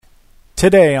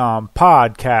Today on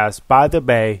Podcast by the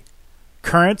Bay,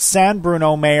 current San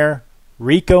Bruno Mayor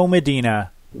Rico Medina.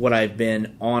 What I've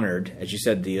been honored, as you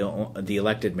said, the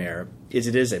elected mayor, is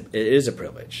it is a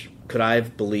privilege. Could I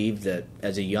have believed that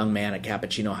as a young man at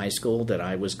Cappuccino High School that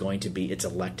I was going to be its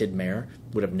elected mayor?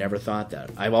 Would have never thought that.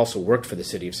 I've also worked for the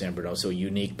city of San Bruno, so a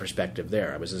unique perspective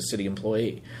there. I was a city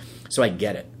employee. So I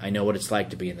get it. I know what it's like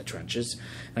to be in the trenches,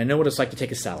 and I know what it's like to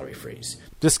take a salary freeze.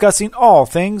 Discussing all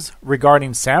things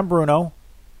regarding San Bruno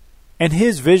and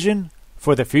his vision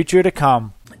for the future to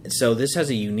come. So this has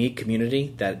a unique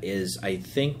community that is, I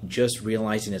think, just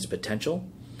realizing its potential.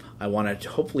 I want to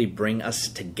hopefully bring us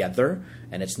together,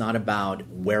 and it's not about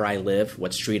where I live,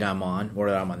 what street I'm on,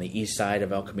 whether I'm on the east side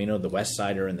of El Camino, the west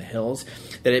side, or in the hills,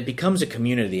 that it becomes a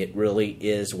community. It really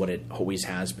is what it always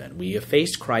has been. We have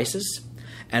faced crisis,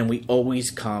 and we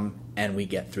always come and we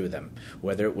get through them.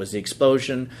 Whether it was the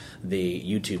explosion, the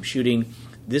YouTube shooting,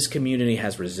 this community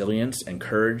has resilience and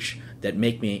courage that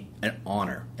make me an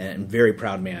honor and very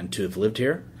proud man to have lived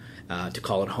here, to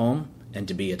call it home, and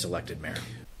to be its elected mayor.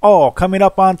 All coming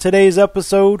up on today's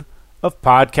episode of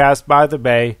Podcast by the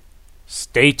Bay.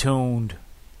 Stay tuned.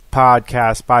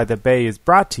 Podcast by the Bay is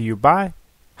brought to you by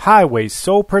Highway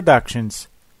Soul Productions.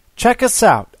 Check us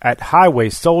out at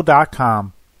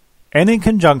highwaysoul.com and in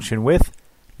conjunction with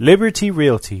Liberty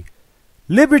Realty.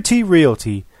 Liberty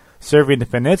Realty, serving the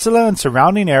peninsula and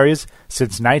surrounding areas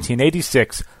since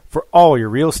 1986 for all your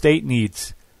real estate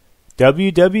needs.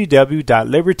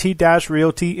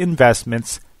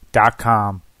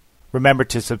 www.liberty-realtyinvestments.com. Remember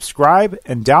to subscribe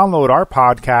and download our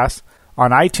podcast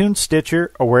on iTunes,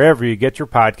 Stitcher, or wherever you get your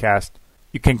podcast.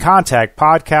 You can contact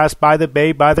Podcast by the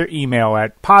Bay by their email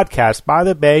at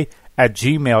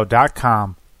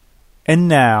podcastbythebay@gmail.com. And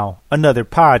now, another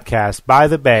Podcast by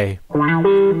the Bay.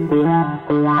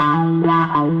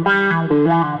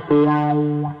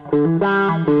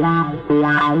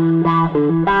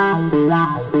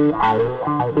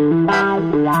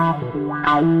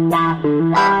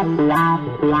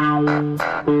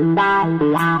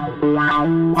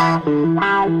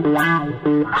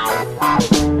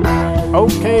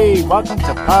 Okay, welcome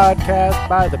to Podcast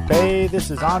by the Bay.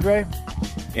 This is Andre.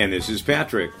 And this is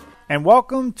Patrick. And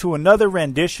welcome to another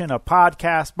rendition of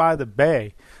Podcast by the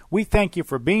Bay. We thank you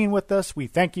for being with us. We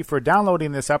thank you for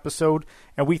downloading this episode.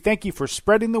 And we thank you for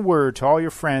spreading the word to all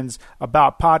your friends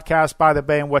about Podcast by the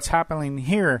Bay and what's happening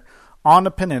here on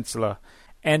the peninsula.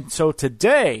 And so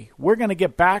today, we're going to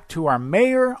get back to our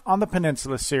Mayor on the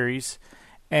Peninsula series.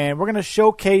 And we're going to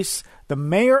showcase the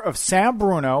mayor of San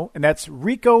Bruno, and that's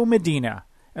Rico Medina.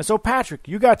 And so, Patrick,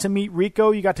 you got to meet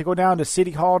Rico. You got to go down to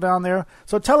City Hall down there.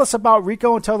 So tell us about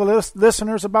Rico and tell the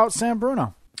listeners about San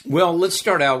Bruno. Well, let's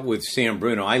start out with San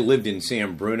Bruno. I lived in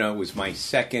San Bruno. It was my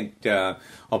second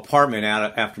apartment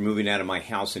after moving out of my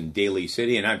house in Daly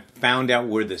City, and I found out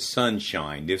where the sun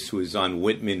shined. This was on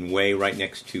Whitman Way, right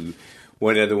next to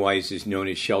what otherwise is known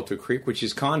as Shelter Creek, which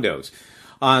is condos.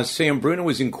 San Bruno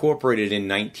was incorporated in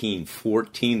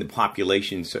 1914. The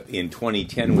population in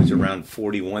 2010 was around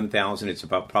 41,000. It's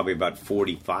probably about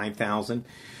 45,000.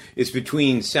 It's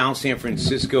between South San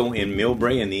Francisco and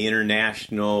Millbrae and the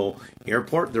International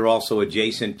Airport. They're also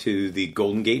adjacent to the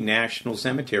Golden Gate National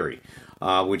Cemetery,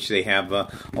 which they have a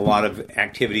lot of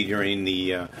activity during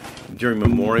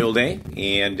Memorial Day,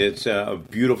 and it's a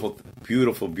beautiful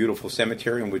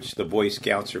cemetery in which the Boy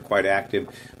Scouts are quite active,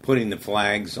 putting the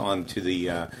flags onto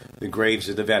the graves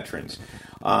of the veterans.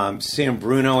 San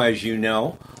Bruno, as you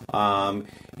know,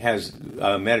 has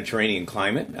a Mediterranean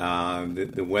climate.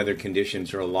 The weather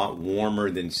conditions are a lot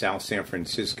warmer than South San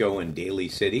Francisco and Daly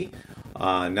City.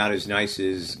 Not as nice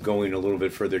as going a little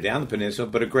bit further down the peninsula,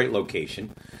 but a great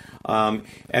location.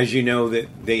 As you know,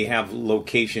 that they have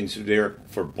locations there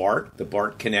for BART, the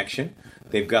BART connection.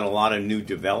 They've got a lot of new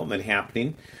development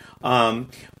happening.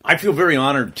 I feel very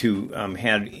honored to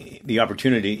have the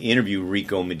opportunity to interview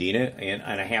Rico Medina, and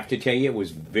I have to tell you, it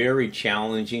was very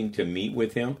challenging to meet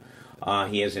with him.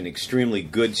 He has an extremely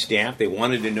good staff. They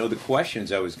wanted to know the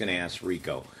questions I was going to ask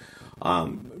Rico.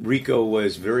 Rico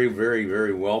was very, very,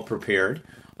 very well prepared.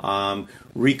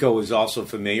 Rico is also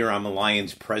familiar. I'm a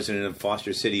Lions president of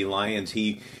Foster City Lions.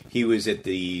 He was at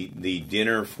the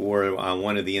dinner for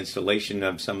one of the installation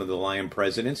of some of the Lion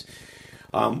presidents.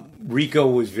 Rico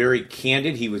was very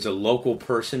candid. He was a local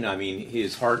person. I mean,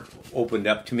 his heart opened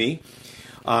up to me.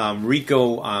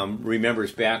 Rico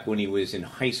remembers back when he was in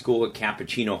high school at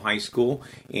Cappuccino High School,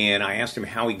 and I asked him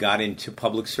how he got into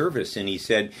public service, and he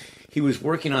said he was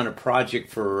working on a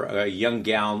project for a young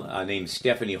gal named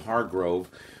Stephanie Hargrove,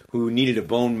 who needed a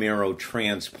bone marrow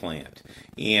transplant,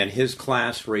 and his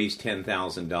class raised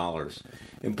 $10,000.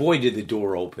 And boy, did the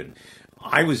door open.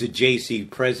 I was a JC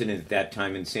president at that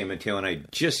time in San Mateo, and I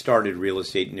just started real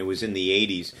estate, and it was in the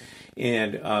 80s.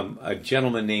 And a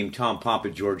gentleman named Tom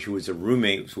Papageorge, who was a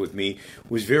roommate with me,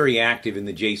 was very active in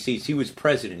the JCs. He was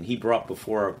president. He brought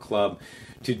before our club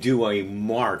to do a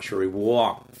march or a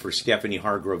walk for Stephanie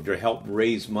Hargrove to help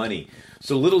raise money.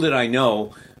 So little did I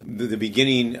know, the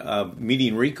beginning of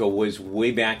meeting Rico was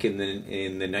way back in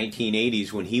the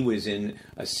 1980s when he was in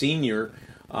a senior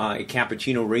at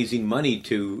Cappuccino raising money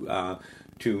to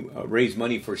raise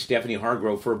money for Stephanie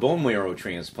Hargrove for a bone marrow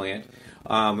transplant.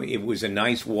 It was a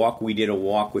nice walk. We did a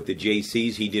walk with the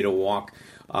JCs. He did a walk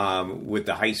with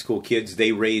the high school kids.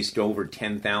 They raised over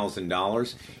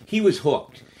 $10,000. He was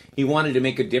hooked. He wanted to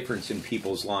make a difference in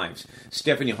people's lives.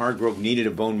 Stephanie Hargrove needed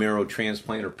a bone marrow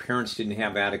transplant. Her parents didn't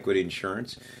have adequate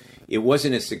insurance. It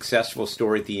wasn't a successful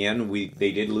story at the end.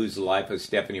 They did lose the life of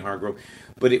Stephanie Hargrove.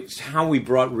 But it's how we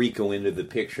brought Rico into the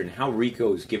picture and how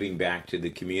Rico is giving back to the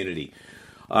community.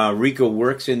 Rico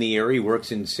works in the area. He works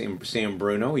in San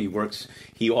Bruno.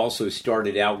 He also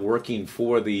started out working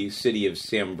for the city of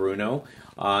San Bruno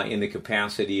in the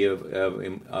capacity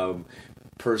of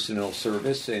personal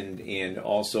service and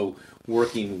also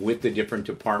working with the different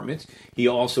departments. He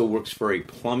also works for a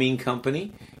plumbing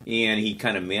company, and he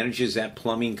kind of manages that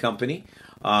plumbing company.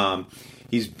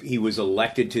 He was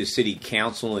elected to city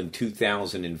council in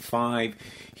 2005.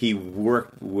 He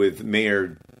worked with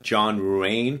Mayor John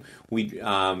Ruane.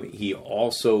 He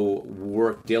also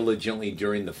worked diligently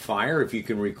during the fire. If you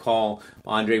can recall,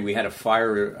 Andre, we had a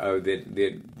fire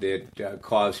that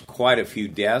caused quite a few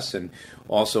deaths and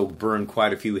also burned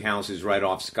quite a few houses right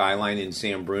off Skyline in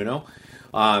San Bruno.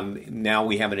 Now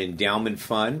we have an endowment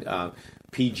fund.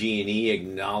 PG&E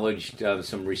acknowledged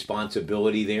some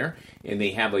responsibility there, and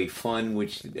they have a fund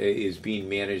which is being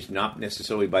managed not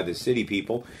necessarily by the city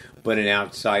people, but an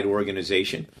outside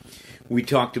organization. We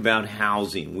talked about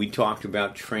housing. We talked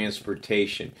about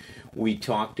transportation. We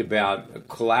talked about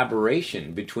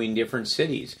collaboration between different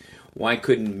cities. Why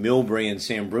couldn't Millbrae and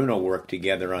San Bruno work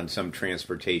together on some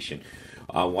transportation?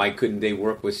 Why couldn't they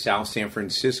work with South San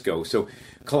Francisco? So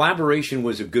collaboration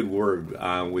was a good word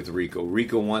with Rico.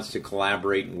 Rico wants to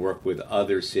collaborate and work with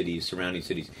other cities, surrounding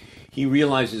cities. He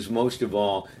realizes most of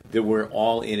all that we're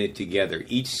all in it together.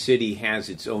 Each city has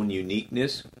its own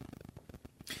uniqueness.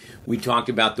 We talked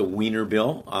about the Wiener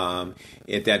Bill.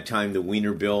 At that time, the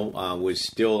Wiener Bill was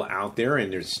still out there,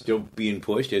 and they're still being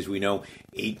pushed. As we know,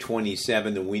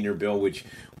 827, the Wiener Bill, which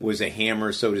was a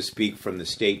hammer, so to speak, from the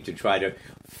state to try to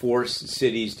force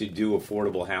cities to do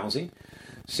affordable housing.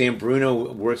 San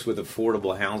Bruno works with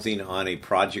affordable housing on a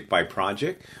project by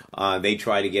project. They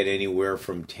try to get anywhere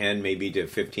from 10 maybe to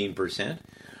 15%.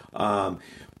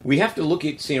 We have to look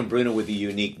at San Bruno with the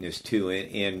uniqueness, too,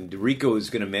 and Rico is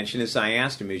going to mention this. I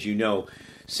asked him, as you know,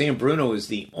 San Bruno is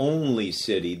the only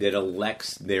city that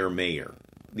elects their mayor,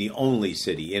 the only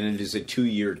city, and it is a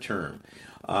 2-year term.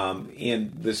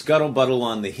 And the scuttle-buttle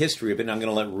on the history of it, and I'm going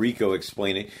to let Rico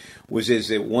explain it, was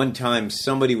at one time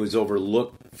somebody was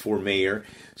overlooked for mayor.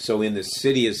 So in the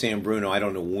city of San Bruno, I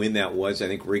don't know when that was. I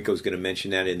think Rico's going to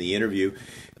mention that in the interview.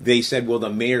 They said, well, the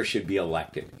mayor should be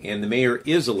elected. And the mayor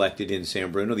is elected in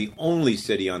San Bruno, the only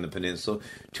city on the peninsula,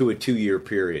 to a 2-year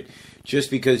period. Just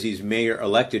because he's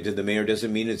elected to the mayor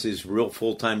doesn't mean it's his real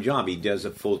full-time job. He does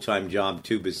a full-time job,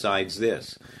 too, besides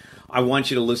this. I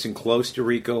want you to listen close to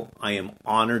Rico. I am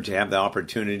honored to have the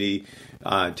opportunity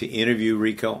to interview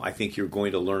Rico. I think you're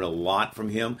going to learn a lot from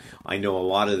him. I know a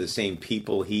lot of the same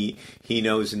people he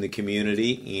knows in the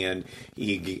community, and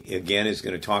he, again, is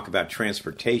going to talk about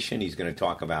transportation. He's going to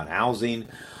talk about housing.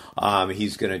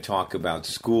 He's going to talk about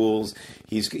schools.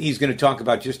 He's going to talk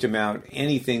about just about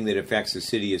anything that affects the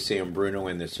city of San Bruno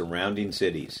and the surrounding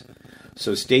cities.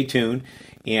 So stay tuned.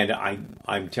 And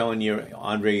I'm telling you,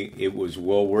 Andre, it was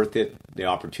well worth it, the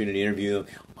opportunity to interview him.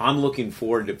 I'm looking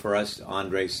forward for us,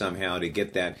 Andre, somehow to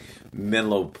get that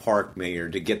Menlo Park mayor,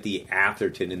 to get the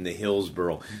Atherton and the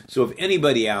Hillsborough. So if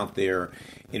anybody out there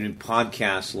in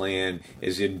podcast land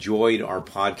has enjoyed our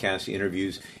podcast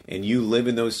interviews and you live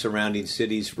in those surrounding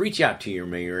cities, reach out to your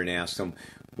mayor and ask them,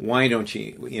 why don't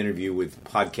you interview with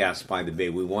Podcasts by the Bay?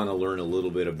 We want to learn a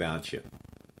little bit about you.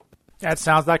 That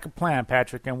sounds like a plan,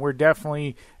 Patrick, and we're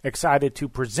definitely excited to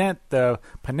present the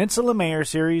Peninsula Mayor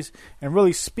Series and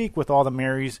really speak with all the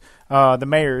mayors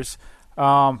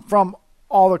from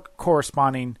all the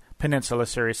corresponding Peninsula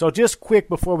series. So just quick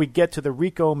before we get to the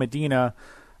Rico Medina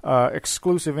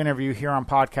exclusive interview here on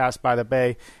Podcast by the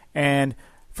Bay, and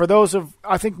for those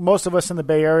I think most of us in the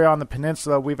Bay Area on the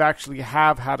Peninsula, we've actually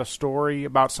have had a story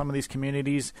about some of these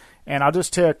communities. And I'll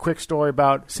just tell a quick story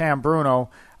about San Bruno.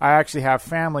 I actually have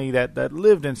family that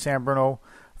lived in San Bruno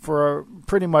for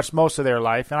pretty much most of their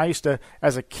life. And I used to,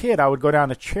 as a kid, I would go down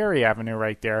to Cherry Avenue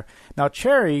right there. Now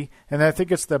Cherry, and I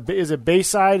think it's is it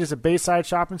Bayside? Is it Bayside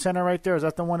Shopping Center right there? Is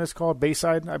that the one it's called?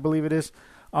 Bayside, I believe it is.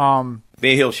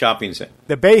 Bay Hill Shopping Center.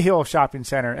 The Bay Hill Shopping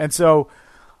Center. And so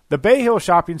the Bay Hill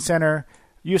Shopping Center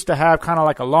used to have kind of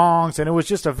like a Longs, and it was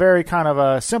just a very kind of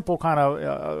a simple kind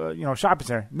of, shopping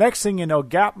center. Next thing you know,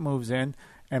 Gap moves in,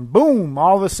 and boom,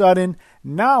 all of a sudden,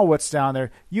 now what's down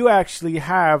there? You actually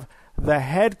have the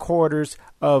headquarters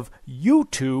of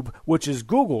YouTube, which is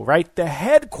Google, right? The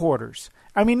headquarters.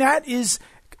 I mean, that is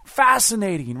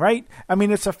fascinating, right? I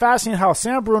mean, it's a fascinating how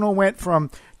San Bruno went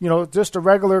from, just a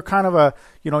regular kind of a,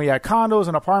 you had condos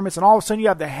and apartments, and all of a sudden you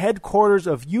have the headquarters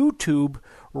of YouTube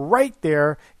right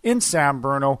there in San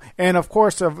Bruno. And of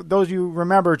course, of those you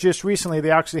remember, just recently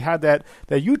they actually had that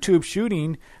YouTube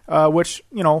shooting,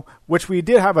 which we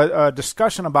did have a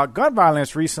discussion about gun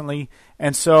violence recently,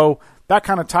 and so that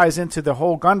kind of ties into the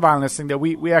whole gun violence thing that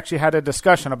we actually had a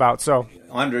discussion about. So,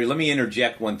 Andre, let me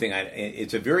interject one thing.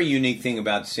 It's a very unique thing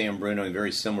about San Bruno and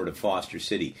very similar to Foster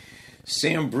City.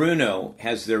 San Bruno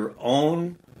has their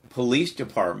own police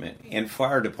department and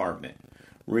fire department.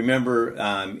 Remember,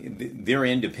 they're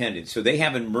independent, so they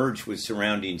haven't merged with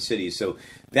surrounding cities. So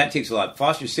that takes a lot.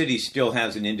 Foster City still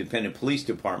has an independent police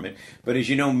department, but as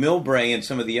you know, Millbrae and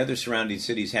some of the other surrounding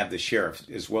cities have the sheriff,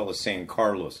 as well as San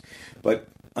Carlos. But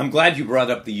I'm glad you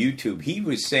brought up the YouTube. He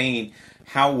was saying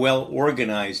how well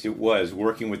organized it was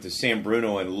working with the San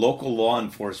Bruno and local law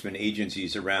enforcement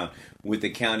agencies around with the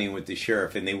county and with the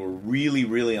sheriff, and they were really,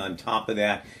 really on top of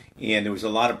that, and there was a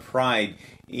lot of pride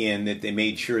in that they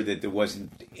made sure that there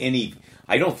wasn't any.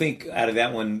 I don't think out of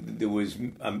that one there was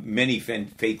many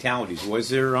fatalities. Was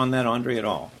there on that, Andre, at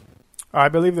all? I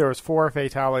believe there was 4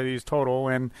 fatalities total,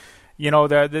 and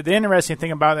the interesting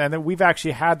thing about that, and we've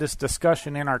actually had this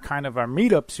discussion in our kind of our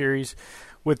meetup series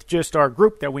with just our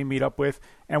group that we meet up with,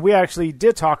 and we actually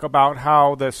did talk about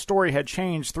how the story had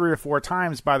changed 3 or 4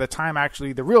 times by the time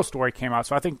actually the real story came out.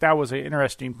 So I think that was an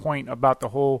interesting point about the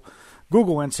whole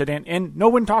Google incident, and no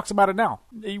one talks about it now.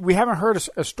 We haven't heard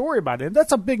a story about it, and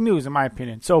that's a big news in my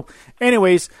opinion. So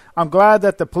anyways, I'm glad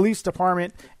that the police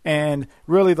department and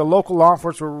really the local law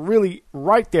enforcement were really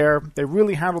right there. They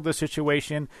really handled the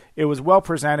situation. It was well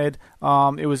presented.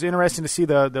 It was interesting to see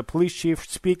the police chief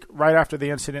speak right after the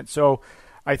incident. So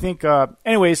I think, that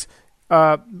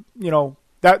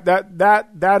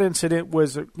incident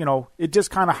was, it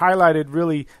just kind of highlighted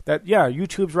really that,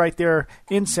 YouTube's right there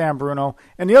in San Bruno.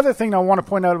 And the other thing I want to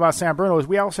point out about San Bruno is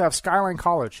we also have Skyline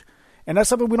College. And that's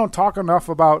something we don't talk enough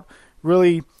about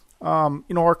really,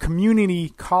 our community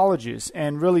colleges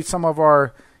and really some of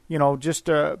our,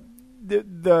 the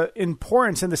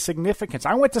importance and the significance.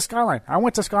 I went to Skyline.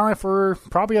 For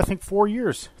probably, I think, 4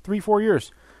 years, 3-4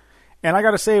 years. And I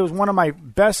got to say, it was one of my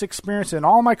best experiences in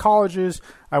all my colleges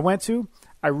I went to.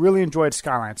 I really enjoyed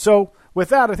Skyline. So with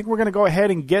that, I think we're going to go ahead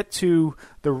and get to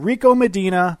the Rico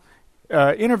Medina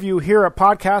interview here at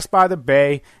Podcast by the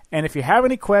Bay. And if you have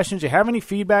any questions, you have any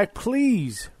feedback,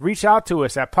 please reach out to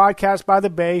us at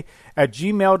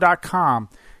podcastbythebay@gmail.com.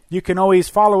 You can always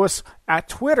follow us at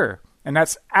Twitter, and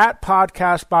that's at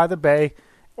Podcast by the Bay,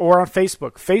 or on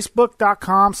Facebook,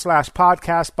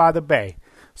 facebook.com/podcastbythebay.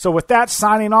 So with that,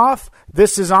 signing off,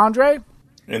 this is Andre.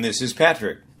 And this is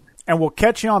Patrick. And we'll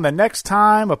catch you on the next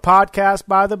time of Podcast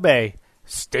by the Bay.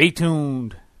 Stay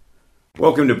tuned.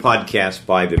 Welcome to Podcast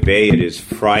by the Bay. It is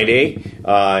Friday,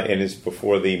 and it's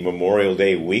before the Memorial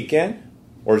Day weekend.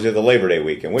 Or is it the Labor Day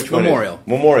weekend? Which one? Memorial.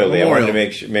 Memorial Day. I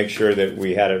wanted to make sure that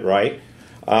we had it right.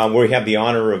 We have the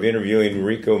honor of interviewing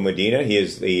Rico Medina. He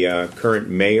is the current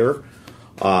mayor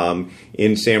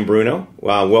in San Bruno.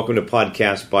 Welcome to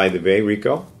Podcast by the Bay,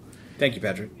 Rico. Thank you,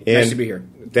 Patrick. Nice to be here.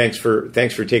 Thanks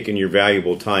for taking your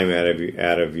valuable time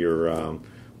out of your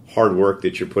hard work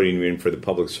that you're putting in for the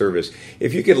public service.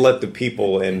 If you could let the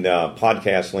people in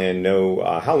podcast land know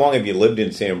how long have you lived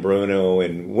in San Bruno,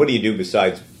 and what do you do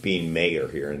besides being mayor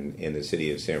here in the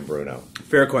city of San Bruno?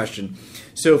 Fair question.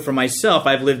 So for myself,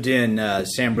 I've lived in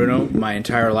San Bruno my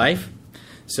entire life.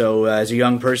 So as a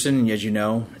young person, as you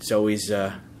know, it's always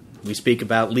we speak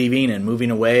about leaving and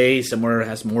moving away somewhere that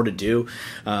has more to do.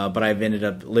 But I've ended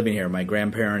up living here. My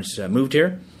grandparents moved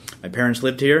here. My parents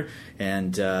lived here,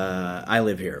 and I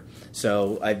live here.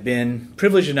 So I've been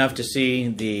privileged enough to see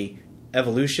the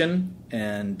evolution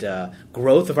and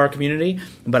growth of our community.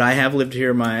 But I have lived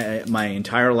here my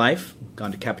entire life,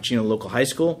 gone to Cappuccino Local High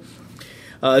School.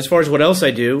 As far as what else I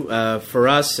do, for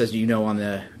us, as you know, on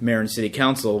the Mayor and City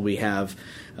Council, we have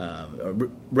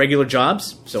regular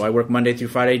jobs. So I work Monday through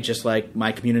Friday, just like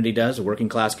my community does, a working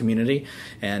class community,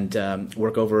 and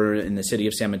work over in the city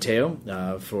of San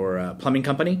Mateo for a plumbing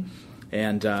company.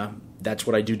 And that's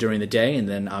what I do during the day. And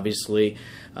then obviously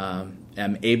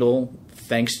am able,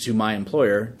 thanks to my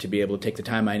employer, to be able to take the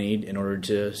time I need in order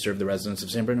to serve the residents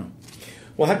of San Bruno.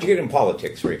 Well, how'd you get in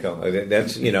politics, Rico?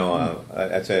 That's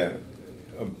that's a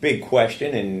big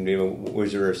question. And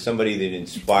was there somebody that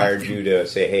inspired you to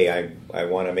say, "Hey, I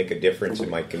want to make a difference in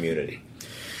my community"?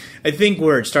 I think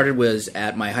where it started was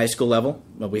at my high school level.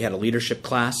 We had a leadership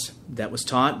class that was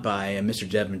taught by Mr.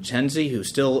 Devin Chenzi, who's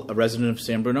still a resident of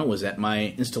San Bruno, was at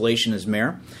my installation as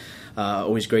mayor.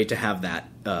 Always great to have that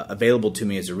available to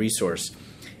me as a resource.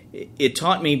 It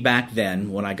taught me back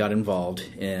then, when I got involved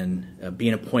in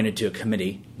being appointed to a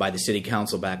committee by the city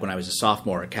council back when I was a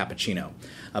sophomore at Cappuccino,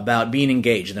 about being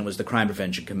engaged, and it was the Crime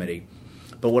Prevention Committee.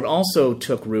 But what also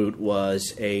took root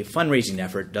was a fundraising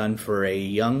effort done for a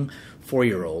young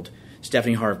 4-year-old,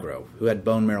 Stephanie Hargrove, who had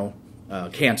bone marrow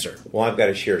cancer. Well, I've got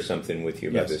to share something with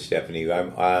you about this, Stephanie.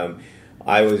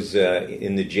 I was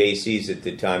in the JCs at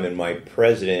the time, and my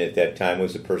president at that time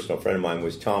was a personal friend of mine,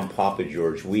 was Tom Papa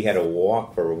George. We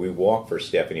walked for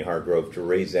Stephanie Hargrove to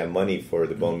raise that money for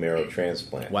the bone marrow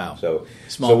transplant. Wow. So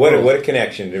what a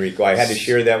connection, Rico. I had to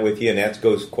share that with you, and that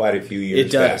goes quite a few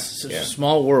years back. It does. Yeah.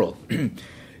 Small world.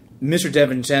 Mr.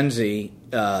 Devin Chenzi,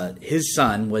 his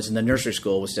son was in the nursery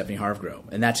school with Stephanie Hargrove,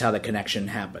 and that's how the connection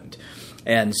happened.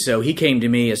 And so he came to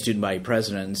me as student body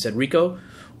president and said, "Rico,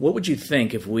 what would you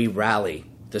think if we rally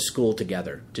the school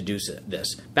together to do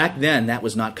this?" Back then, that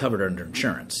was not covered under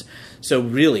insurance. So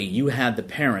really, you had the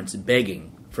parents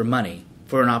begging for money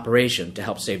for an operation to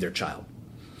help save their child.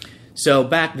 So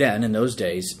back then, in those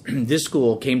days, this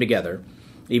school came together.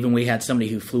 Even we had somebody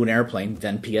who flew an airplane,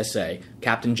 then PSA,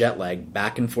 Captain Jetlag,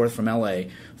 back and forth from LA,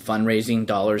 fundraising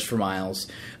dollars for miles,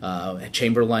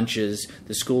 chamber lunches.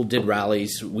 The school did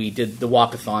rallies. We did the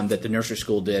walkathon that the nursery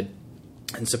school did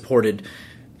and supported.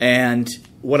 And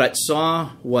what I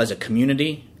saw was a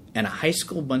community and a high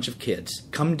school bunch of kids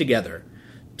come together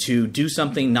to do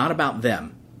something not about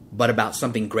them, but about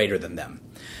something greater than them.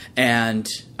 And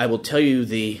I will tell you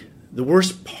the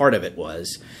worst part of it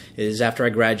is after I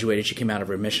graduated, she came out of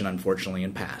remission, unfortunately,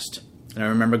 and passed. And I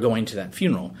remember going to that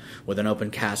funeral with an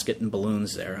open casket and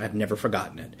balloons there. I've never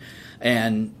forgotten it.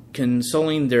 And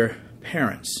consoling their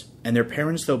parents, and their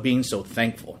parents, though, being so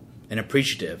thankful and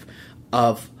appreciative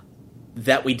of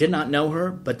that we did not know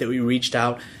her, but that we reached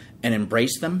out and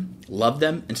embraced them, loved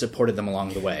them, and supported them along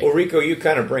the way. Well, Rico, you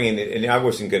kind of bring it, and I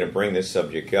wasn't going to bring this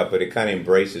subject up, but it kind of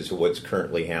embraces what's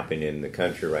currently happening in the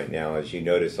country right now. As you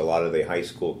notice, a lot of the high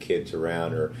school kids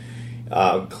around are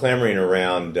clamoring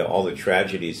around all the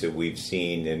tragedies that we've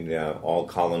seen, and all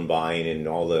Columbine and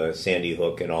all the Sandy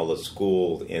Hook and all the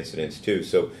school incidents too.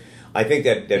 So I think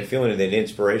that feeling of that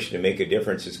inspiration to make a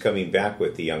difference is coming back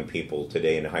with the young people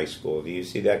today in high school. Do you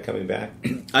see that coming back?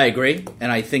 I agree, and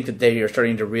I think that they are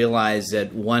starting to realize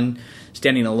that one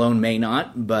standing alone may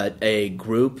not, but a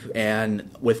group and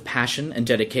with passion and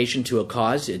dedication to a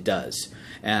cause, it does.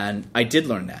 And I did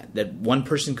learn that one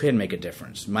person can make a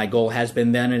difference. My goal has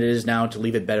been then and it is now to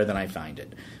leave it better than I find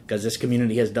it, because this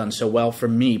community has done so well for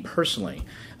me personally,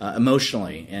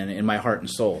 emotionally, and in my heart and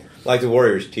soul. Like the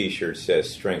Warriors t-shirt says,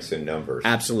 strengths in numbers.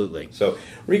 Absolutely. So,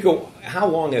 Rico, how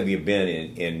long have you been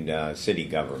in city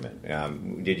government?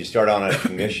 Did you start on a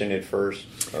commission at first?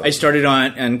 I started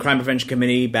on Crime Prevention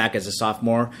Committee back as a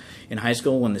sophomore in high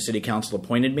school when the city council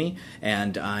appointed me,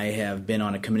 and I have been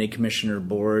on a committee commissioner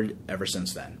board ever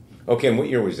since then. Okay, and what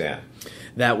year was that?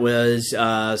 That was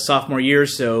sophomore year,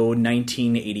 so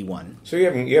 1981. So you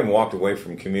haven't walked away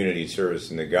from community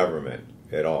service in the government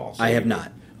at all? So I have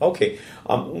not. Okay.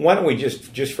 Why don't we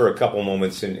just for a couple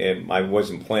moments, and I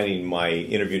wasn't planning my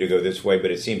interview to go this way,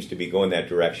 but it seems to be going that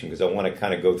direction because I want to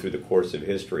kind of go through the course of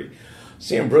history.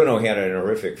 San Bruno had an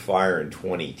horrific fire in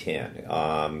 2010,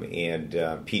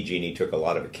 and PG&E took a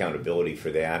lot of accountability for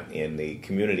that, and the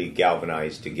community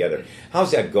galvanized together.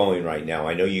 How's that going right now?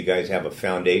 I know you guys have a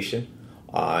foundation,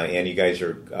 and you guys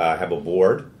have a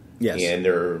board, yes, and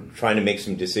they're trying to make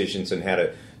some decisions on how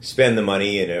to spend the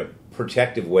money in a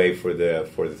protective way for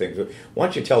the things. Why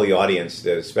don't you tell the audience,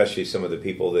 especially some of the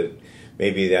people that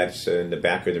maybe that's in the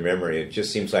back of their memory, it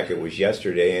just seems like it was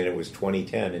yesterday, and it was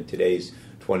 2010, and today's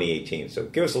 2018. So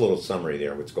give us a little summary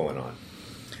there, what's going on.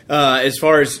 As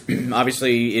far as,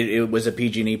 obviously, it was a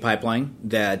PG&E pipeline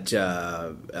that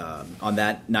on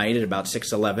that night at about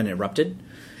 6:11 erupted.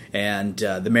 And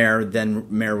the mayor, then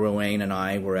Mayor Ruane, and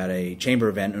I were at a chamber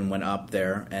event and went up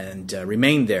there and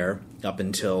remained there up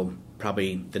until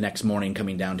probably the next morning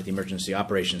coming down to the Emergency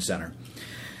Operations Center.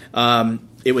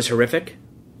 It was horrific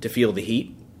to feel the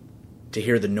heat, to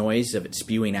hear the noise of it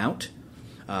spewing out,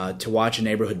 to watch a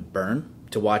neighborhood burn,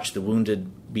 to watch the wounded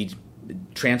be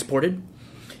transported.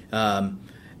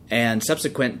 And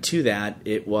subsequent to that,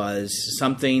 it was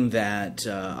something that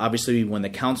obviously when the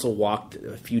council walked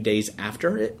a few days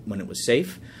after it, when it was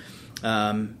safe,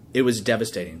 it was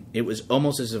devastating. It was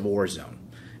almost as a war zone.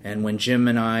 And when Jim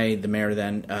and I, the mayor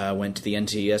then, went to the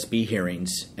NTSB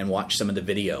hearings and watched some of the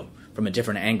video from a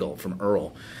different angle from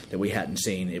Earl that we hadn't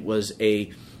seen, it was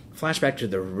a flashback to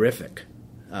the horrific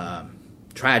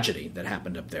tragedy that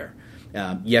happened up there.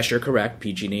 Yes, you're correct.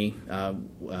 PG&E,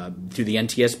 through the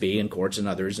NTSB and courts and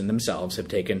others and themselves, have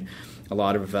taken a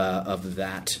lot of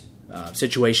that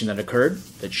situation that occurred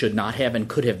that should not have and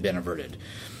could have been averted.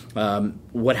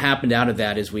 What happened out of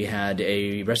that is we had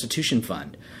a restitution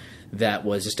fund that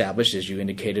was established, as you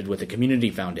indicated, with a community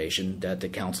foundation that the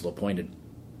council appointed.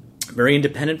 Very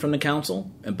independent from the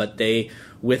council, but they,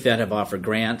 with that, have offered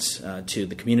grants to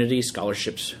the community,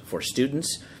 scholarships for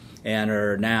students, and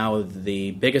are now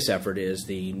the biggest effort is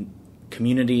the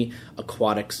community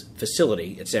aquatics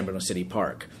facility at San Bruno City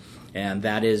Park. And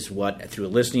that is what, through a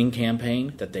listening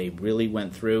campaign that they really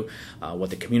went through, what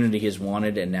the community has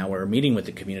wanted, and now we're meeting with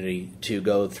the community to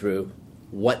go through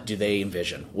what do they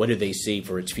envision, what do they see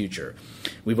for its future.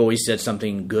 We've always said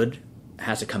something good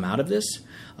has to come out of this,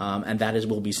 and that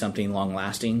will be something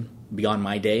long-lasting beyond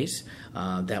my days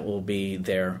that will be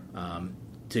there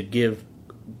to give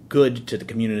good to the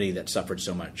community that suffered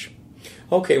so much.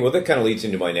 Okay, well, that kind of leads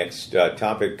into my next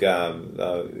topic.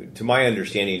 To my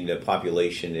understanding, the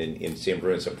population in San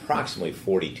Bruno is approximately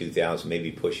 42,000,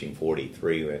 maybe pushing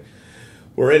 43.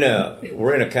 We're in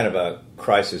a kind of a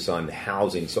crisis on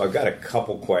housing, so I've got a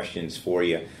couple questions for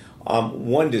you.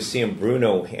 One, does San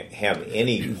Bruno have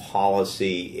any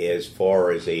policy as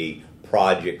far as a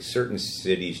project certain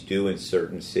cities do and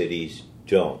certain cities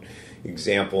don't?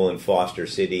 Example, in Foster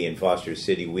City,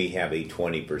 we have a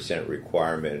 20%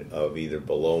 requirement of either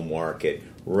below market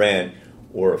rent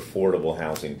or affordable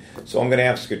housing. So I'm going to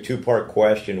ask a two-part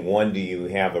question. One, do you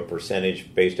have a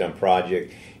percentage based on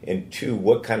project? And two,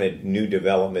 what kind of new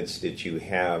developments that you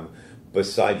have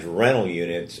besides rental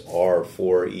units are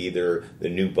for either the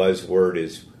new buzzword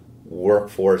is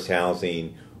workforce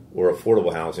housing or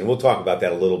affordable housing? We'll talk about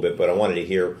that a little bit, but I wanted to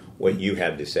hear what you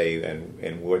had to say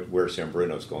and where San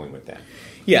Bruno's going with that.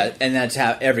 Yeah, and that's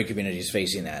how every community is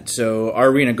facing that. So our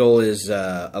arena goal is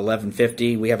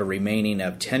 1150. We have a remaining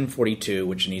of 1042,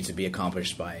 which needs to be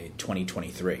accomplished by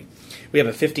 2023. We have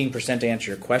a 15% to answer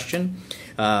your question.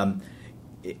 And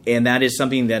that is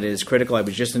something that is critical. I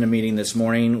was just in a meeting this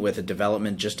morning with a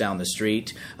development just down the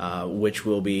street, which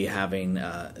will be having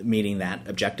meeting that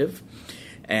objective.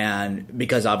 And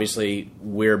because obviously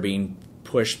we're being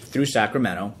pushed through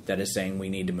Sacramento, that is saying we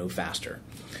need to move faster.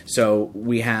 So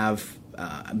we have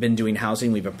been doing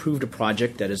housing. We've approved a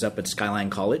project that is up at Skyline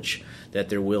College that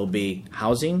there will be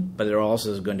housing, but there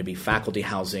also is going to be faculty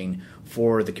housing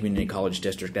for the community college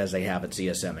district as they have at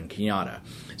CSM and Kenyatta.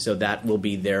 So that will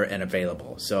be there and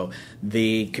available. So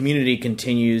the community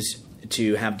continues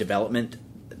to have development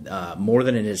more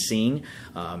than it has seen.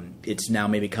 It's now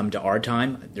maybe come to our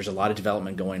time. There's a lot of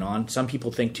development going on. Some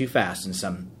people think too fast in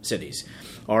some cities.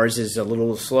 Ours is a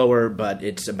little slower, but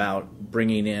it's about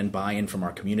bringing in buy-in from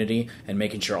our community and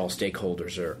making sure all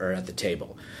stakeholders are at the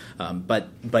table.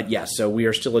 But yes, so we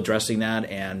are still addressing that,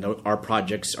 and our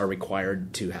projects are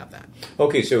required to have that.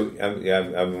 Okay, so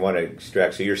I want to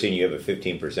extract. So you're saying you have a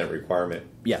 15% requirement?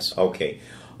 Yes. Okay.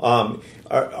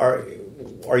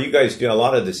 Are you guys doing? A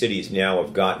lot of the cities now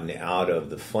have gotten out of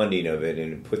the funding of it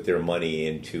and put their money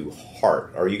into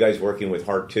HART. Are you guys working with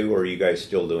HART too, or are you guys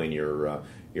still doing your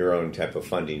own type of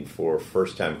funding for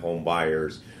first-time home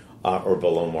buyers or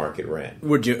below-market rent?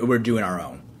 We're doing our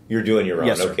own. You're doing your own?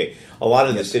 Yes, sir. Okay. A lot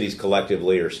of the cities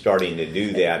collectively are starting to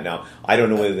do that. Now, I don't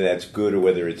know whether that's good or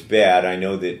whether it's bad. I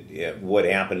know that what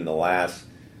happened in the last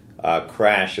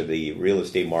crash of the real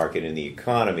estate market and the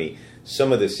economy,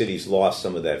 some of the cities lost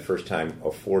some of that first-time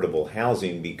affordable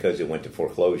housing because it went to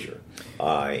foreclosure.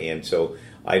 And so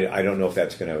I don't know if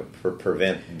that's going to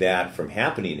prevent that from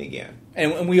happening again.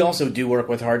 And we also do work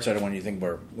with HART, so I don't want you to think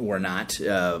we're not.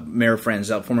 Former Mayor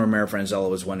Franzella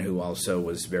was one who also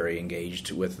was very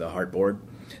engaged with the HART board.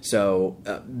 So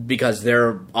because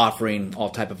they're offering all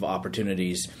type of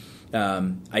opportunities,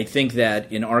 I think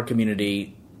that in our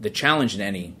community, the challenge in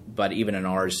any, but even in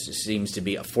ours, seems to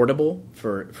be affordable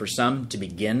for some to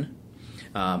begin.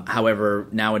 However,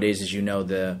 nowadays, as you know,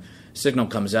 the signal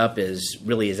comes up is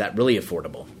that really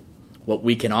affordable? What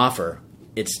we can offer,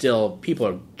 it's still, people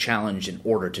are challenged in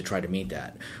order to try to meet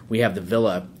that. We have the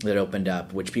villa that opened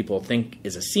up, which people think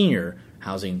is a senior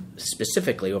housing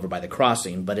specifically over by the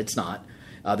crossing, but it's not.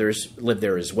 Others live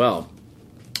there as well.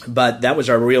 But that was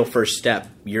our real first step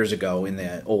years ago in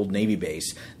the old Navy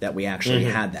base that we actually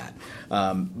had that.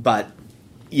 But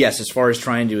Yes, as far as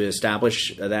trying to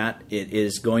establish that, it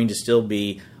is going to still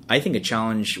be, I think, a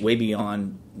challenge way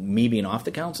beyond me being off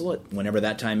the council, whenever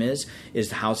that time is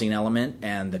the housing element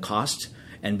and the cost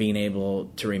and being able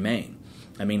to remain.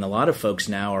 I mean, a lot of folks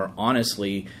now are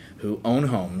honestly, who own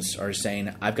homes, are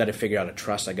saying, I've got to figure out a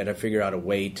trust, I've got to figure out a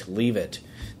way to leave it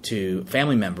to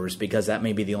family members, because that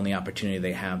may be the only opportunity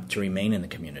they have to remain in the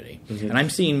community. Mm-hmm. And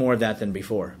I'm seeing more of that than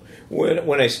before.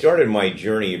 When I started my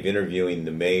journey of interviewing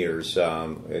the mayors,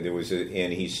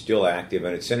 and he's still active,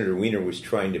 and Senator Wiener was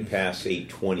trying to pass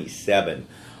 827.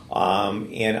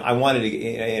 And I wanted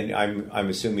to, and I'm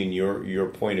assuming your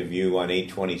point of view on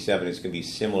 827 is going to be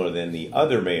similar than the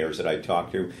other mayors that I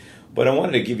talked to, but I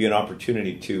wanted to give you an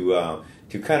opportunity to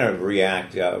kind of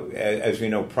react. As we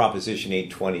know, Proposition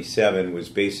 827 was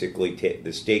basically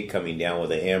the state coming down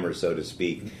with a hammer, so to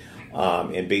speak,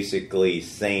 and basically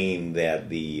saying that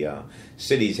the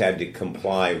cities had to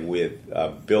comply with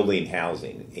building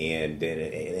housing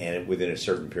and within a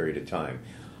certain period of time.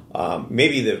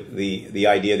 Maybe the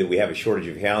idea that we have a shortage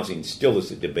of housing still is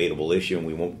a debatable issue, and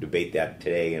we won't debate that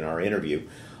today in our interview.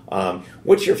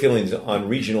 What's your feelings on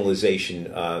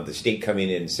regionalization? The state coming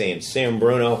in and saying, San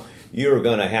Bruno, you're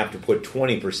going to have to put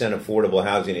 20% affordable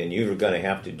housing in. You're going to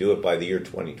have to do it by the year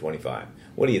 2025.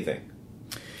 What do you think?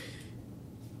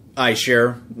 I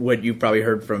share what you've probably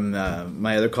heard from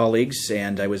my other colleagues,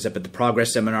 and I was up at the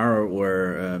Progress Seminar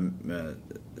where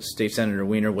State Senator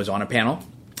Wiener was on a panel.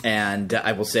 And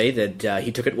I will say that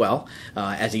he took it well,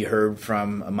 as he heard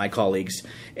from my colleagues.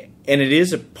 And it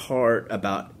is a part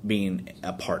about being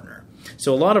a partner.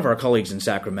 So a lot of our colleagues in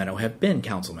Sacramento have been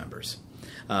council members.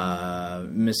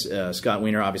 Ms. Scott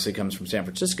Wiener obviously comes from San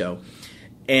Francisco.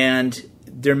 And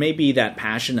there may be that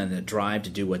passion and the drive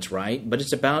to do what's right, but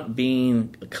it's about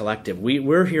being collective.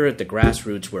 We're here at the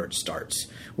grassroots where it starts.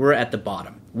 We're at the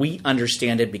bottom. We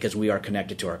understand it because we are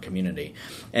connected to our community.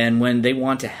 And when they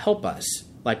want to help us,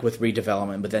 like with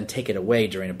redevelopment, but then take it away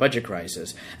during a budget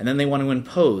crisis, and then they want to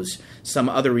impose some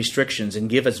other restrictions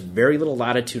and give us very little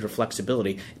latitude or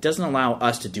flexibility, it doesn't allow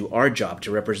us to do our job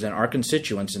to represent our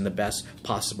constituents in the best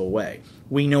possible way.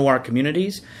 We know our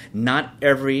communities. Not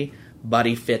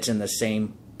everybody fits in the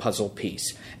same puzzle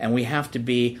piece, and we have to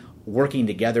be working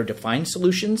together to find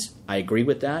solutions. I agree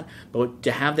with that, but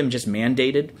to have them just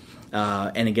mandated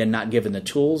and again not given the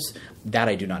tools, that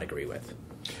I do not agree with.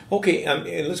 Okay,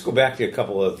 and let's go back to a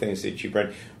couple of things that you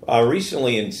brought.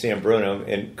 Recently in San Bruno,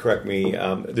 and correct me,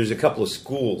 there's a couple of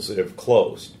schools that have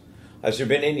closed. Has there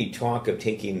been any talk of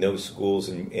taking those schools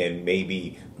and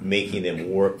maybe making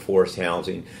them workforce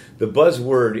housing? The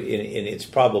buzzword, and it's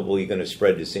probably going to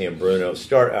spread to San Bruno.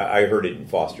 I heard it in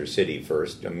Foster City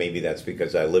first. Maybe that's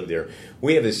because I live there.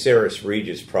 We have the Ceres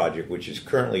Regis project, which is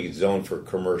currently zoned for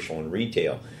commercial and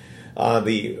retail.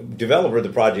 The developer of the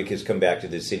project has come back to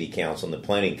the City Council and the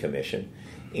Planning Commission,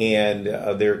 and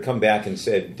they've come back and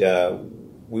said,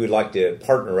 we would like to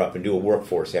partner up and do a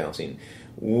workforce housing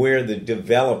where the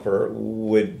developer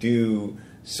would do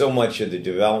so much of the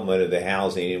development of the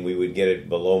housing and we would get it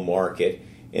below market,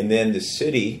 and then the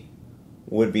city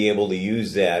would be able to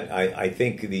use that. I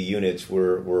think the units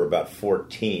were about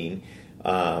 14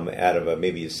 out of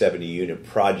maybe a 70-unit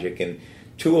project, and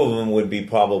 2 of them would be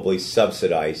probably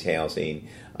subsidized housing.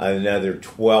 Another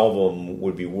 12 of them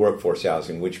would be workforce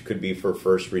housing, which could be for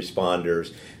first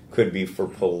responders, could be for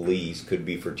police, could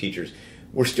be for teachers.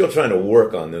 We're still trying to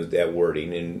work on that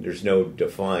wording, and there's no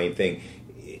defined thing.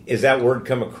 Is that word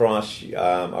come across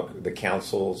the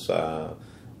council's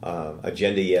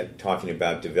agenda yet, talking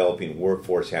about developing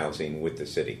workforce housing with the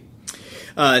city?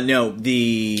 No,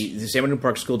 the San Bruno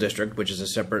Park School District, which is a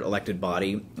separate elected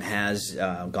body, has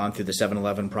gone through the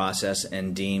 7-11 process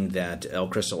and deemed that El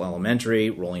Crystal Elementary,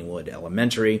 Rolling Wood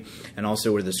Elementary, and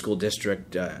also where the school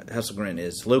district, Hesselgren,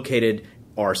 is located,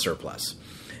 are surplus.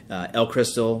 El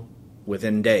Crystal,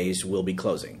 within days, will be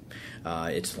closing.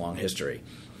 It's long history.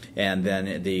 And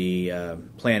then the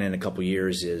plan in a couple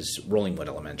years is Rolling Wood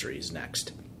Elementary is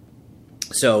next.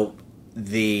 So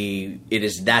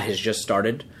that has just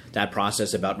started. That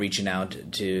process about reaching out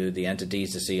to the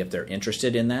entities to see if they're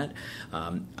interested in that.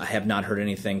 I have not heard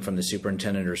anything from the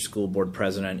superintendent or school board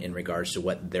president in regards to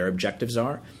what their objectives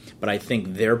are, but I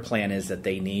think their plan is that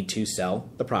they need to sell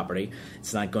the property.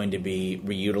 It's not going to be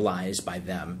reutilized by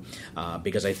them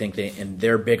because I think in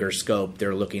their bigger scope,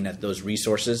 they're looking at those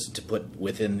resources to put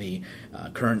within the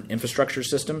current infrastructure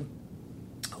system,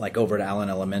 like over at Allen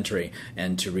Elementary,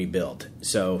 and to rebuild.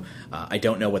 So I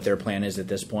don't know what their plan is at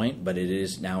this point, but it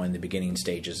is now in the beginning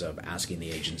stages of asking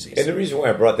the agencies. And the reason why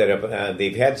I brought that up,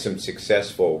 they've had some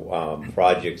successful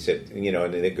projects that, and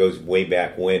it goes way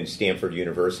back when Stanford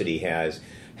University has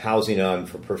housing on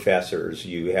for professors.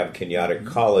 You have Kenyatta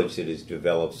College that has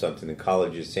developed something. The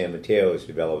College of San Mateo has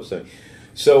developed something.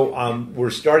 So we're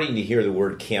starting to hear the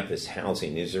word campus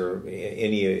housing. Is there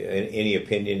any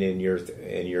opinion in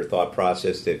your thought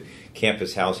process that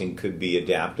campus housing could be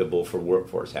adaptable for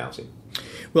workforce housing?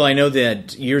 Well, I know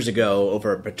that years ago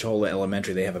over at Patola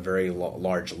Elementary, they have a very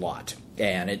large lot,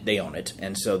 and they own it.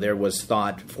 And so there was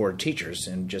thought for teachers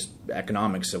and just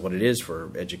economics of what it is for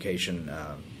education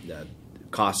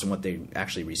costs and what they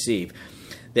actually receive.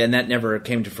 Then that never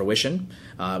came to fruition.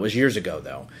 It was years ago,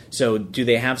 though. So do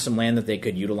they have some land that they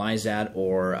could utilize that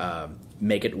or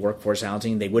make it workforce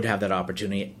housing? They would have that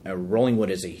opportunity. Rollingwood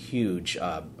is a huge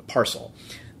parcel.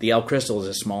 The El Crystal is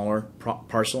a smaller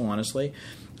parcel, honestly,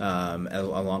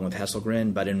 along with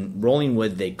Hesselgren. But in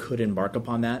Rollingwood, they could embark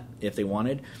upon that if they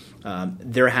wanted.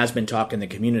 There has been talk in the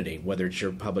community, whether it's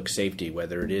your public safety,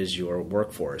 whether it is your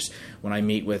workforce. When I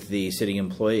meet with the city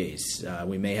employees,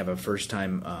 we may have a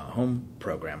first-time home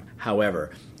program.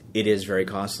 However, it is very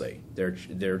costly.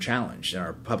 They're challenged. And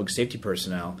our public safety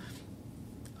personnel,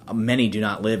 many do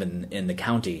not live in the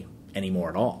county anymore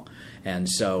at all. And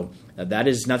so that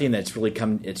is nothing that's really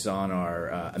come. It's on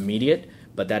our immediate.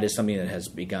 But that is something that has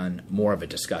begun more of a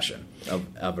discussion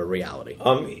of a reality.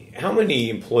 How many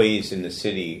employees in the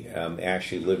city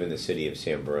actually live in the city of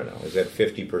San Bruno? Is that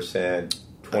 50%,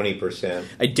 20%?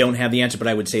 I don't have the answer, but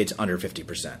I would say it's under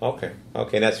 50%.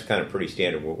 Okay, that's kind of pretty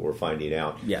standard what we're finding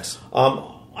out. Yes.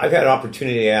 I've had an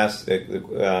opportunity to ask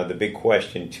the big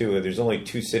question, too. There's only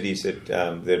two cities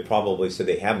that probably said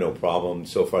they have no problem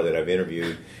so far that I've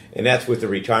interviewed, and that's with the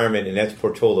retirement, and that's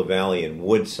Portola Valley and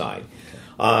Woodside.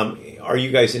 Are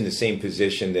you guys in the same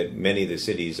position that many of the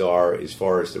cities are as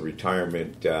far as the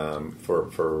retirement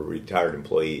for retired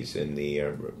employees and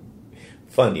the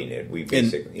funding it? We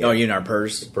basically in our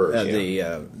PERS,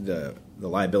 the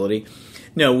liability.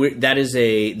 No, that is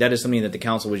something that the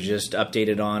council was just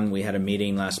updated on. We had a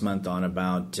meeting last month on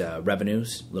about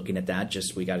revenues, looking at that.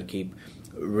 Just we got to keep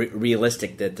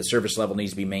realistic that the service level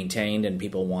needs to be maintained and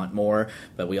people want more,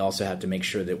 but we also have to make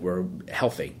sure that we're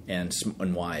healthy and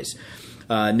wise.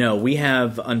 No, we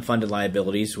have unfunded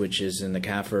liabilities, which is in the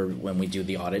CAFR when we do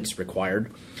the audits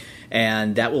required,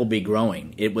 and that will be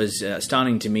growing. It was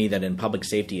astounding to me that in public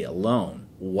safety alone,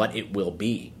 what it will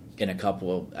be in a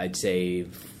couple, I'd say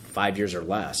 5 years or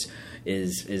less,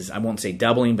 is I won't say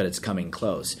doubling, but it's coming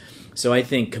close. So I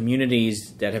think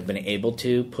communities that have been able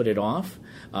to put it off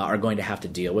are going to have to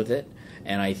deal with it.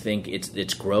 And I think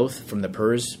it's growth from the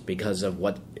PERS because of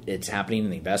what it's happening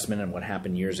in the investment and what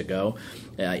happened years ago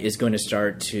is going to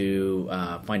start to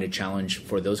find a challenge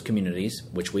for those communities,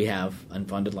 which we have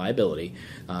unfunded liability.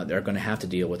 They're going to have to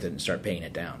deal with it and start paying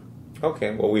it down.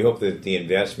 Okay. Well, we hope that the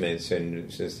investments,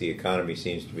 and since the economy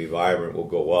seems to be vibrant, will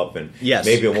go up, and yes.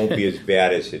 Maybe it won't be as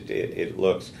bad as it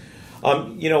looks.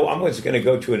 I'm just going to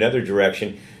go to another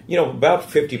direction. About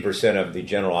 50% of the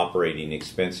general operating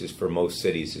expenses for most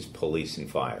cities is police and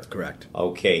fire. Correct.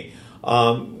 Okay.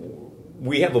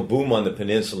 We have a boom on the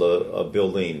peninsula of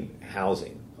building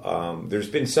housing. There's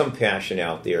been some passion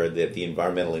out there that the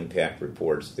environmental impact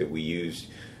reports that we use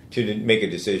to make a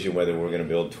decision whether we're going to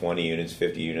build 20 units,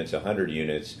 50 units, 100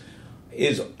 units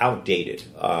is outdated,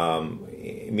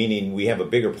 meaning we have a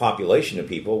bigger population of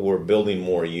people. We're building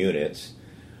more units.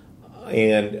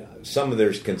 And some of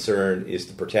their concern is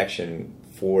the protection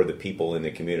for the people in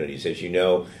the communities. As you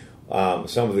know,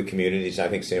 some of the communities, I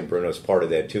think San Bruno is part of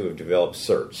that too, have developed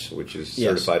CERTs, which is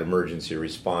Certified Emergency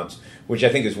Response, which I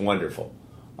think is wonderful.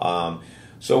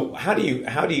 So how do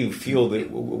you feel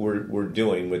that we're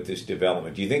doing with this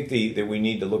development? Do you think that we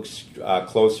need to look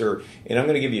closer? And I'm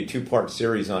going to give you a 2-part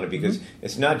series on it because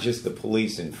it's not just the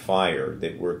police and fire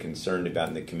that we're concerned about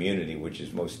in the community, which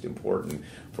is most important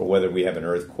for whether we have an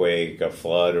earthquake, a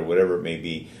flood, or whatever it may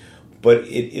be. But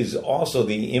it is also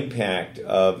the impact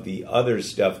of the other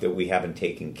stuff that we haven't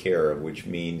taken care of, which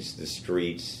means the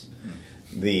streets,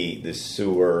 the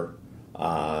sewer,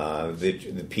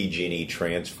 the PG&E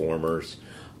transformers.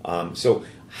 So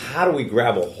how do we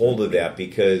grab a hold of that?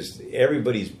 Because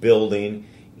everybody's building,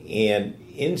 and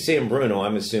in San Bruno,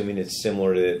 I'm assuming it's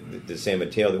similar to San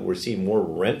Mateo, that we're seeing more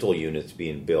rental units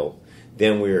being built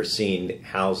than we are seeing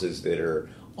houses that are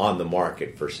on the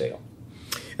market for sale.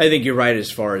 I think you're right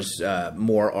as far as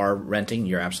more are renting.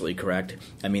 You're absolutely correct.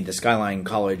 I mean, the Skyline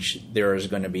College, there is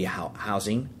going to be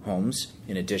housing, homes,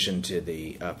 in addition to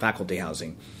the faculty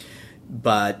housing.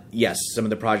 But yes, some of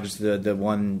the projects, the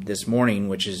one this morning,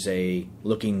 which is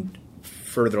looking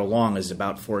further along, is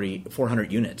about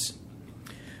 400 units.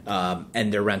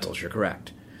 And they're rentals, you're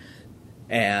correct.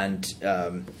 And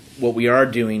what we are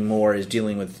doing more is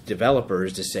dealing with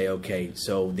developers to say, okay,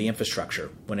 so the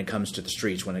infrastructure, when it comes to the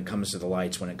streets, when it comes to the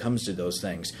lights, when it comes to those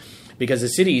things. Because the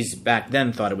cities back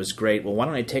then thought it was great, well, why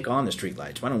don't I take on the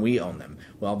streetlights? Why don't we own them?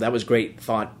 Well, that was great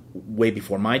thought way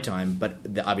before my time, but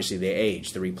obviously they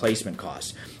age, the replacement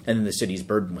costs, and then the city's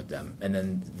burdened with them, and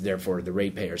then therefore the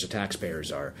ratepayers, the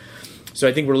taxpayers are. So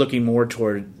I think we're looking more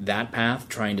toward that path,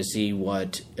 trying to see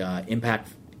what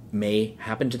impact may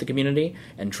happen to the community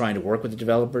and trying to work with the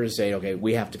developers to say, okay,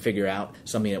 we have to figure out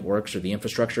something that works, or the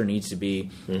infrastructure needs to be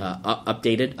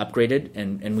updated, upgraded,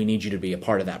 and we need you to be a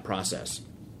part of that process.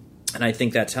 And I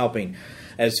think that's helping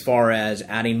as far as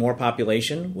adding more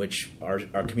population, which our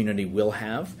community will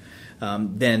have,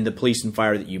 than the police and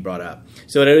fire that you brought up.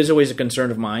 So it is always a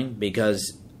concern of mine,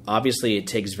 because obviously it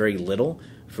takes very little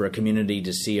for a community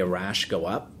to see a rash go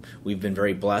up. We've been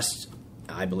very blessed,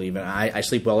 I believe, and I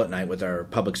sleep well at night with our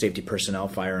public safety personnel,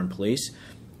 fire and police.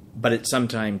 But at some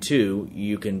time, too,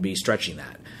 you can be stretching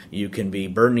that. You can be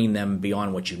burdening them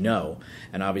beyond what you know.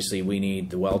 And obviously, we need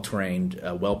the well-trained,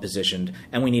 well-positioned,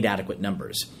 and we need adequate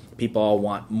numbers. People all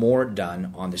want more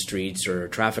done on the streets or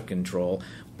traffic control,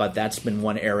 but that's been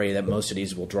one area that most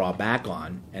cities will draw back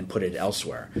on and put it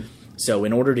elsewhere. So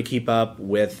in order to keep up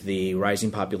with the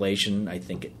rising population, I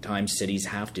think at times cities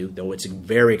have to, though it's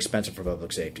very expensive for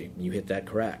public safety. You hit that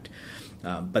correct.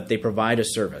 But they provide a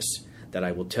service that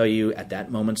I will tell you at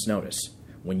that moment's notice.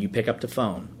 When you pick up the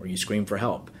phone or you scream for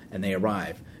help and they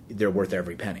arrive, they're worth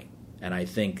every penny. And I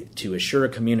think to assure a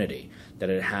community that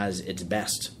it has its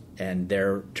best and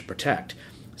there to protect,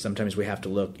 sometimes we have to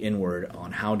look inward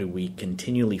on how do we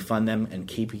continually fund them and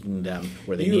keeping them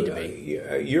where they need to be.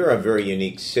 You're a very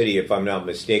unique city, if I'm not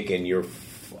mistaken. Your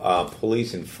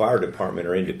police and fire department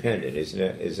are independent,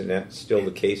 isn't that still the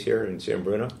case here in San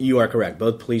Bruno? You are correct.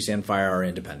 Both police and fire are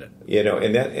independent. You know,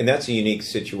 and that's a unique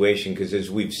situation, because as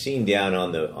we've seen down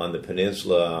on the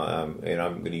peninsula, and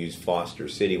I'm going to use Foster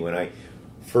City, when I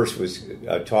first was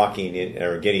getting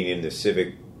in the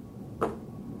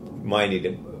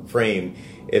civic-minded frame.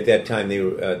 At that time,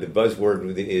 the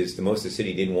buzzword is most of the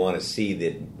city didn't want to see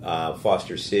that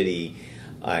Foster City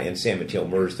and San Mateo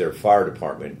merged their fire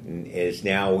department. And as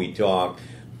now we talk,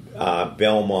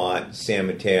 Belmont, San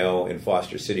Mateo, and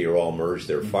Foster City are all merged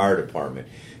their fire department.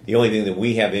 The only thing that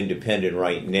we have independent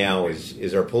right now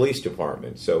is our police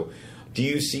department. So, do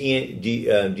you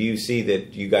see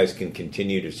that you guys can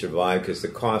continue to survive? Because the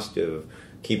cost of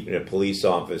keeping a police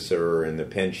officer and the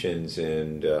pensions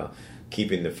and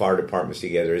keeping the fire departments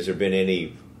together, has there been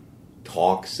any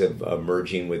talks of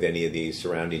merging with any of these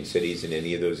surrounding cities in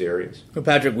any of those areas? Well,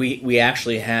 Patrick, we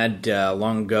actually had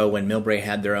long ago when Millbrae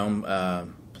had their own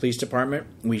police department,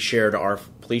 we shared our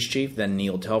police chief, then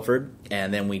Neil Telford,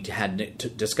 and then we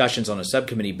had discussions on a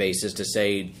subcommittee basis to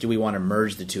say, do we want to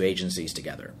merge the two agencies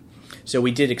together? So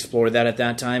we did explore that at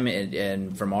that time,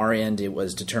 and from our end, it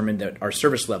was determined that our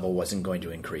service level wasn't going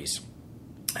to increase.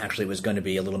 Actually, it was going to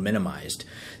be a little minimized.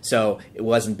 So it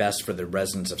wasn't best for the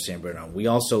residents of San Bruno. We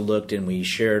also looked and we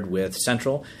shared with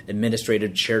Central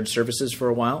Administrative Shared Services for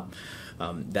a while.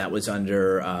 That was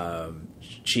under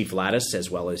Chief Lattis as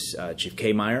well as Chief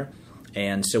Kmeyer.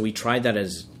 And so we tried that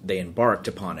as they embarked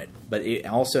upon it. But it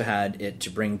also had it to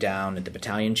bring down the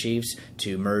battalion chiefs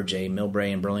to merge a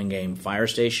Millbrae and Burlingame fire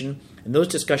station. And those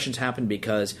discussions happened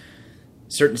because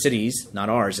certain cities, not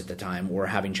ours at the time, were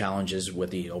having challenges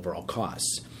with the overall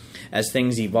costs. As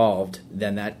things evolved,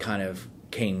 then that kind of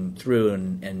came through,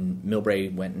 and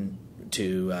Millbrae went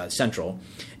to Central.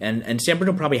 And San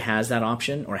Bruno probably has that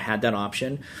option, or had that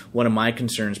option. One of my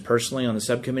concerns personally on the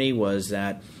subcommittee was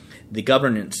that the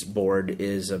governance board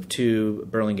is of two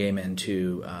Burlingame and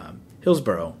two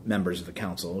Hillsborough members of the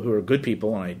council, who are good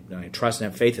people, and I trust and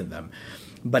have faith in them.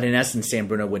 But in essence, San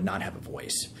Bruno would not have a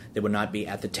voice. They would not be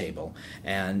at the table.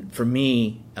 And for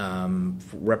me,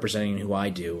 representing who I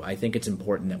do, I think it's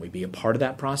important that we be a part of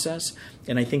that process.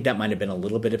 And I think that might have been a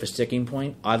little bit of a sticking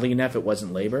point. Oddly enough, it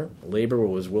wasn't labor. Labor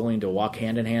was willing to walk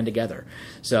hand in hand together,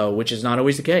 so which is not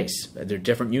always the case. They're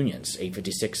different unions,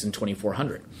 856 and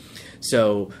 2400.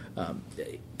 So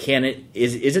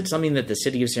is it something that the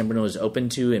city of San Bruno is open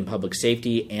to in public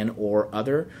safety and or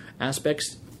other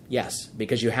aspects? Yes,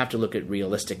 because you have to look at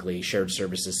realistically, shared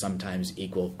services sometimes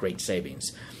equal great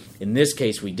savings. In this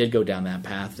case, we did go down that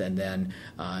path, and then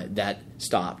that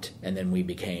stopped, and then we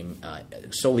became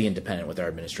solely independent with our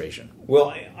administration.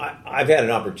 Well, I've had an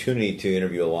opportunity to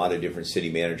interview a lot of different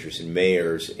city managers and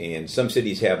mayors, and some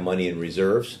cities have money in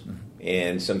reserves,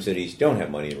 and some cities don't have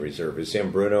money in reserve. Is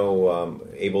San Bruno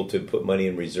able to put money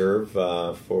in reserve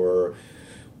for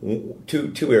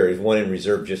Two areas. One, in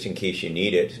reserve just in case you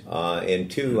need it. And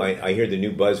two, I hear the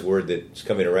new buzzword that's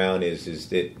coming around is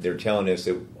that they're telling us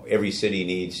that every city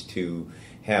needs to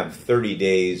have 30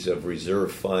 days of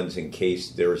reserve funds in case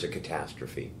there is a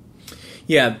catastrophe.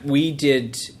 Yeah, we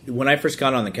did. When I first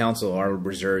got on the council, our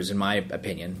reserves, in my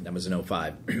opinion, that was in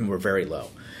 2005, were very low.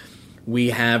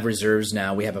 We have reserves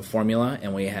now. We have a formula,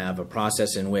 and we have a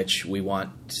process in which we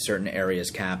want certain areas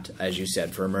capped, as you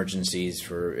said, for emergencies,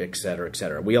 for et cetera, et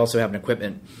cetera. We also have an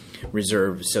equipment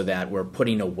reserve so that we're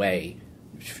putting away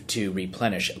to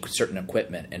replenish certain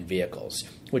equipment and vehicles,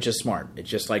 which is smart.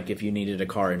 It's just like if you needed a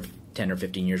car in 10 or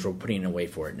 15 years, we're putting away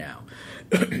for it now.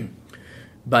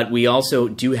 But we also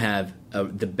do have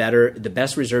the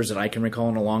best reserves that I can recall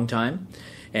in a long time.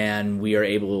 And we are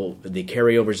able, the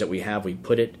carryovers that we have, we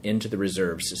put it into the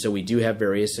reserves. So we do have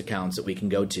various accounts that we can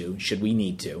go to should we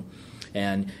need to.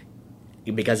 And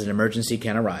because an emergency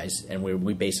can arise, and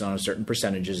we base it on certain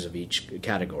percentages of each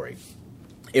category.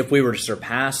 If we were to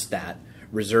surpass that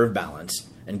reserve balance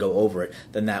and go over it,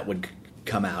 then that would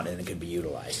come out and it could be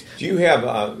utilized. Do you have,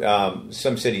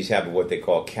 some cities have what they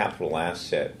call capital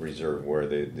asset reserve, where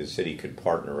the city could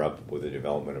partner up with the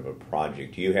development of a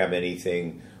project. Do you have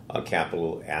anything, a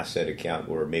capital asset account,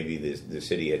 where maybe the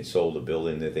city had sold a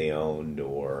building that they owned,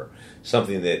 or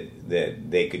something that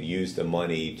they could use the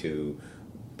money to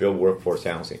build workforce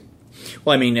housing?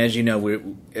 Well, I mean, as you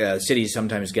know, cities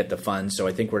sometimes get the funds, so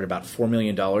I think we're at about $4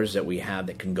 million that we have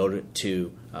that can go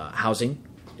to housing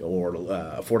or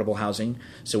affordable housing.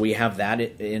 So we have that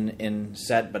in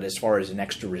set, but as far as an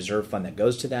extra reserve fund that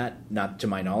goes to that, not to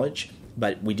my knowledge.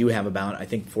 But we do have about, I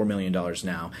think, $4 million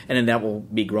now, and then that will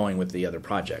be growing with the other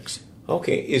projects.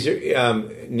 Okay. Is there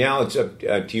now it's up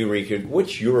to you, Rick.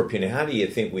 What's your opinion? How do you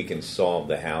think we can solve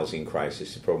the housing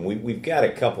crisis problem? We've got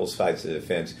a couple sides of the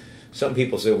fence. Some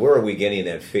people say, where are we getting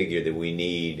that figure that we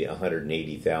need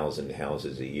 180,000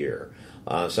 houses a year?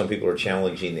 Some people are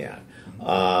challenging that.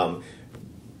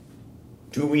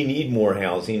 Do we need more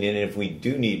housing? And if we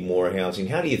do need more housing,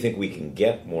 how do you think we can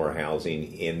get more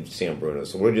housing in San Bruno?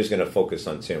 So we're just going to focus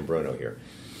on San Bruno here.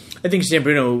 I think San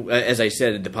Bruno, as I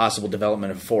said, the possible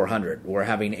development of 400. We're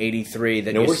having 83.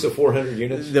 Now, where's the 400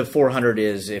 units? The 400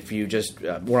 is if you just,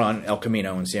 we're on El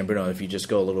Camino in San Bruno, if you just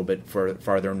go a little bit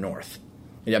farther north.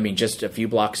 I mean, just a few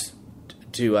blocks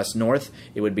to us north,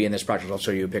 it would be in this project. I'll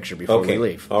show you a picture before we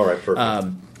leave. All right,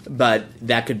 perfect. But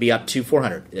that could be up to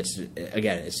 400.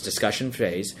 It's discussion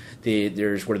phase.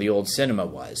 There's where the old cinema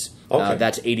was. Okay.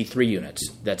 That's 83 units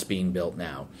that's being built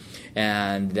now.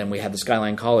 And then we have the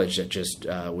Skyline College that just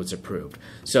was approved.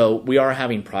 So we are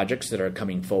having projects that are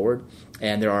coming forward,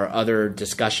 and there are other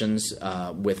discussions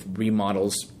with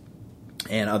remodels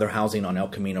and other housing on El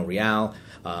Camino Real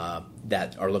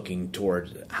that are looking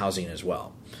toward housing as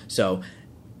well. So,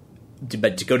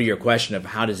 but to go to your question of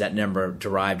how does that number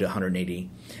derive to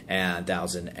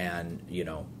 180,000, and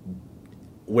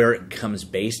where it comes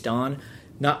based on,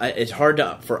 it's hard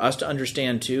for us to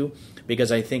understand too,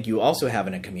 because I think you also have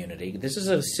in a community. This is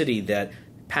a city that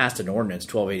passed an ordinance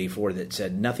 1284 that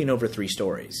said nothing over 3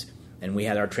 stories, and we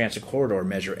had our transit corridor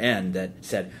measure N that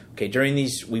said, okay, during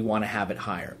these we want to have it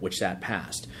higher, which that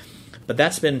passed. But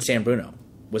that's been San Bruno,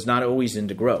 was not always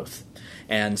into growth,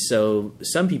 and so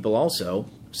some people also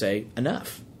say,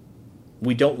 enough.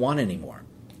 We don't want any more.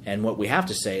 And what we have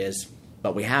to say is,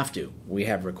 but we have to. We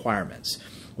have requirements.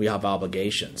 We have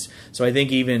obligations. So I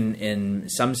think even in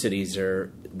some cities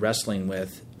they're wrestling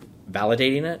with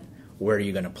validating it. Where are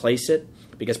you going to place it?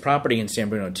 Because property in San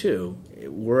Bruno, too,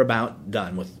 we're about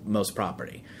done with most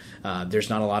property. There's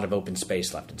not a lot of open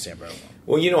space left in San Bruno.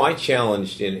 Well, I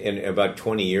challenged in about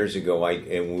 20 years ago,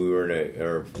 and we were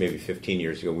or maybe 15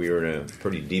 years ago, we were in a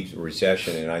pretty deep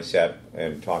recession, and I sat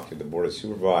and talked to the Board of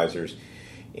Supervisors,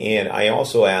 and I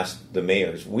also asked the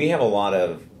mayors. We have a lot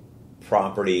of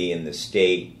property in the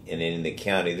state and in the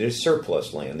county. There's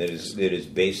surplus land that is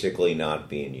basically not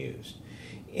being used,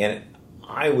 and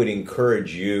I would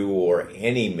encourage you or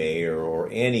any mayor or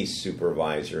any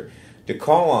supervisor to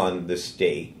call on the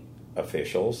state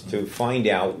officials to find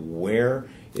out where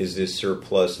is this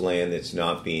surplus land that's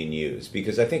not being used,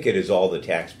 because I think it is all the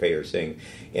taxpayers thing,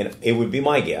 and it would be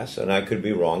my guess, and I could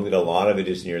be wrong, that a lot of it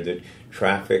is near the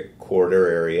traffic corridor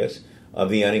areas of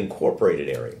the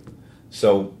unincorporated area,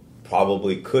 so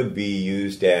probably could be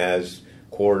used as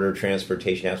corridor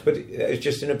transportation house, but it's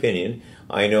just an opinion.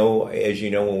 I know, as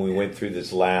you know, when we went through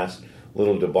this last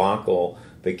little debacle,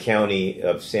 the county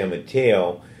of San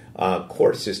Mateo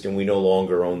court system, we no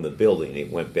longer own the building.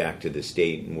 It went back to the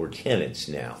state, and we're tenants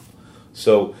now.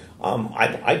 So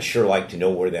I'd sure like to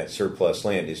know where that surplus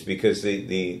land is, because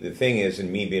the thing is,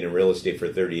 and me being in real estate for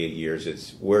 38 years,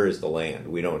 it's where is the land?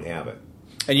 We don't have it.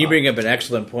 And you bring up an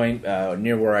excellent point.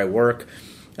 Near where I work,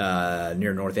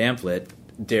 near North Amplet,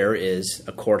 there is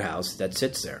a courthouse that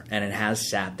sits there, and it has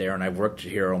sat there. And I've worked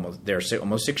here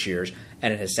almost 6 years,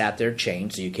 and it has sat there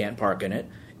chained, so you can't park in it.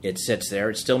 It sits there.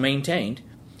 It's still maintained.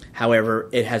 However,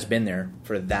 it has been there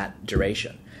for that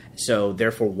duration. So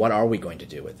therefore, what are we going to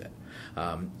do with it?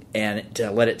 And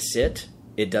to let it sit,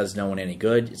 it does no one any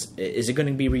good. Is it going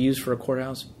to be reused for a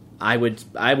courthouse? I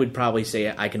would probably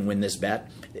say I can win this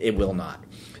bet. It will not.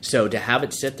 So to have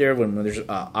it sit there when there's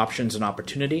options and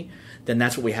opportunity, then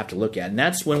that's what we have to look at. And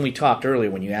that's when we talked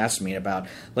earlier when you asked me about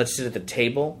let's sit at the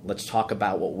table, let's talk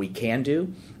about what we can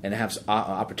do and have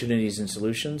opportunities and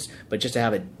solutions. But just to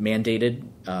have it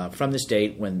mandated from the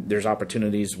state when there's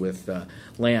opportunities with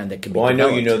land that can be developed. Well,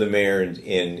 I know you know the mayor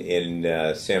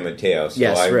in San Mateo, so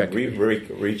yes, I Rick.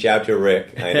 Reach out to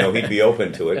Rick. I know he'd be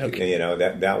open to it. Okay. You know,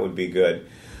 that would be good.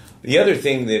 The other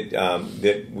thing that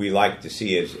that we like to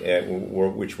see is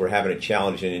which we're having a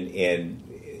challenge in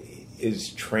is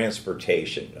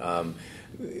transportation.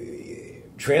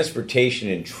 Transportation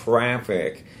and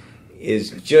traffic is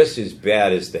just as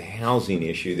bad as the housing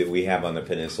issue that we have on the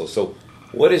peninsula. So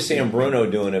what is San Bruno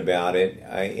doing about it?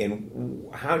 And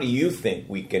how do you think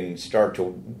we can start to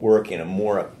work in a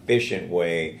more efficient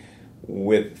way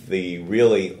with the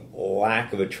really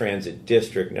lack of a transit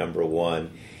district, number one?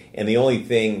 And the only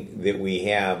thing that we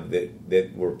have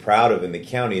that we're proud of in the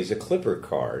county is a Clipper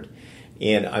card.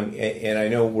 And I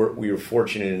know we were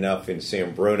fortunate enough in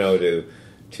San Bruno to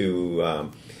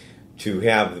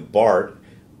have the BART.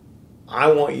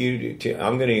 I'm going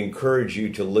to encourage you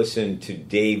to listen to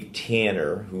Dave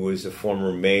Tanner, who is a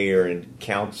former mayor and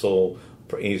council.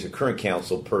 He's a current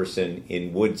council person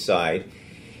in Woodside.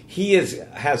 He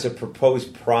has a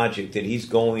proposed project that he's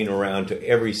going around to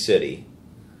every city.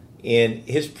 And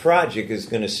his project is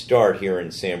going to start here in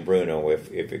San Bruno, and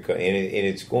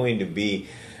it's going to be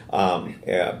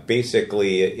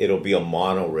basically it'll be a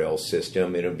monorail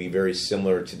system. It'll be very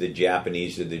similar to the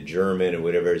Japanese or the German or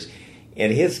whatever it is.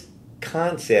 And his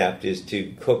concept is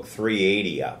to hook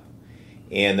 380 up,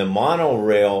 and the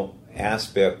monorail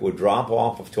aspect would drop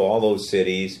off to all those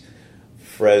cities: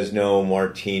 Fresno,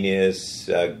 Martinez,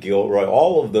 Gilroy,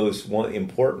 all of those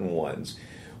important ones,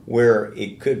 where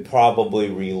it could probably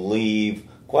relieve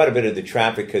quite a bit of the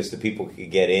traffic because the people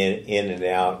could get in and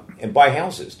out and buy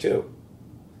houses too.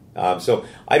 So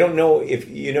I don't know if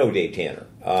you know Dave Tanner.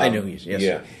 I know he's, yes.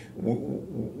 Yeah,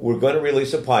 we're going to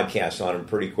release a podcast on him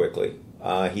pretty quickly.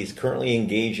 He's currently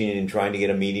engaging in trying to get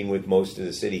a meeting with most of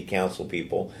the city council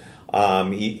people.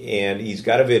 He's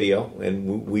got a video,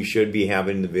 and we should be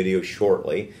having the video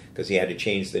shortly because he had to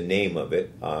change the name of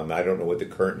it. I don't know what the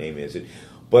current name is.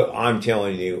 But I'm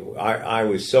telling you, I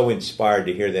was so inspired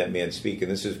to hear that man speak, and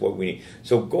this is what we need.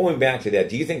 So going back to that,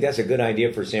 do you think that's a good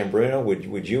idea for San Bruno?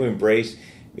 Would you embrace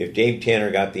if Dave Tanner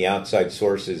got the outside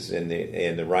sources and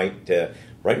the right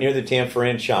near the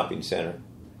Tanforan Shopping Center?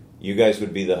 You guys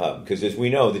would be the hub, because as we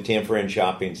know, the Tanforan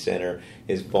Shopping Center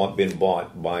has been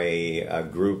bought by a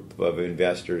group of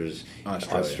investors,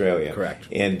 Australia. Correct.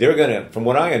 And they're going to, from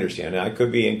what I understand, and I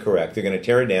could be incorrect, they're going to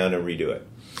tear it down and redo it.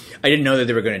 I didn't know that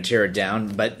they were going to tear it down,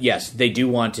 but yes, they do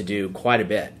want to do quite a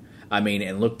bit. I mean,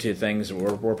 and look to things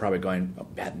we're probably going,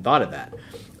 hadn't thought of that.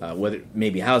 Whether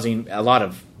maybe housing, a lot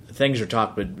of things are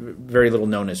talked, but very little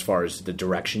known as far as the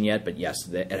direction yet. But yes,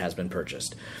 it has been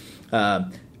purchased.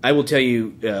 I will tell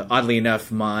you, oddly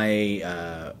enough,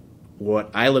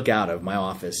 what I look out of my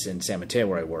office in San Mateo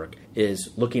where I work is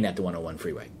looking at the 101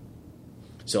 freeway.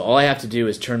 So all I have to do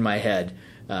is turn my head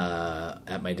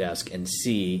at my desk and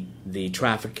see the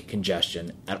traffic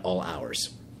congestion at all hours.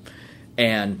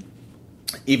 And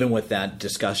even with that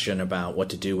discussion about what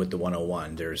to do with the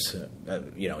 101, there's,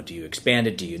 do you expand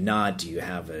it? Do you not? Do you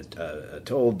have it a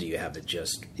toll? Do you have it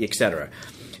just, et cetera?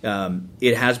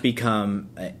 It has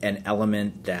become an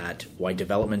element that why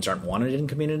developments aren't wanted in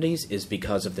communities is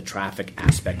because of the traffic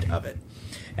aspect of it.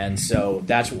 And so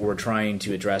that's what we're trying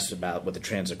to address about with the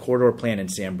transit corridor plan in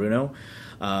San Bruno.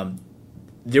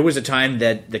 There was a time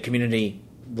that the community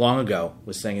long ago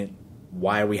was saying,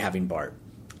 why are we having BART?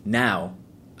 Now,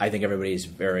 I think everybody's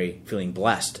feeling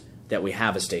blessed that we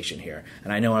have a station here.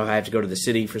 And I know if I have to go to the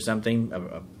city for something,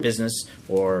 a business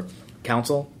or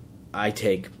council, I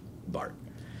take BART.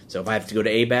 So if I have to go to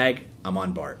ABAG, I'm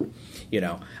on BART.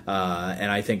 And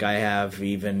I think I have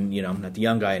even, I'm not the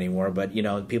young guy anymore, but,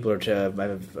 people I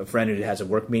have a friend who has a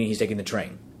work meeting, he's taking the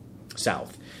train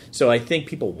south. So I think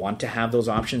people want to have those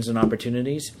options and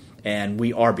opportunities, and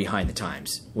we are behind the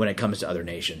times when it comes to other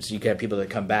nations. You can have people that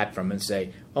come back from and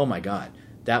say, oh my God,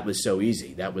 that was so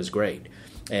easy, that was great.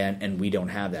 And we don't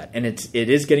have that. And it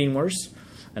is getting worse.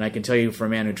 And I can tell you, for a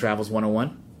man who travels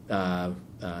 101,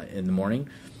 in the morning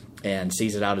and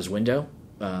sees it out his window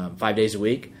 5 days a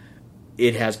week,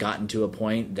 it has gotten to a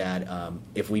point that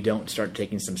if we don't start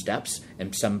taking some steps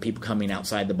and some people coming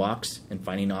outside the box and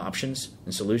finding options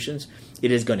and solutions,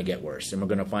 it is going to get worse. And we're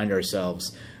going to find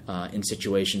ourselves in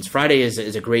situations. Friday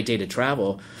is a great day to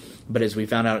travel, but as we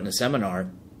found out in the seminar,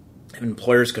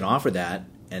 employers can offer that,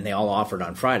 and they all offer it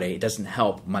on Friday. It doesn't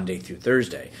help Monday through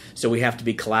Thursday. So we have to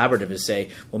be collaborative and say,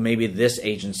 well, maybe this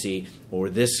agency or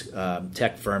this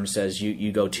tech firm says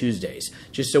you go Tuesdays,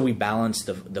 just so we balance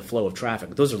the flow of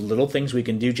traffic. Those are little things we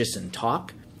can do just in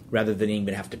talk rather than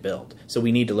even have to build. So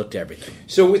we need to look to everything.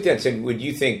 So with that said, would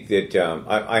you think that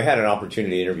I had an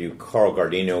opportunity to interview Carl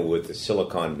Gardino with the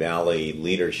Silicon Valley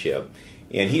leadership,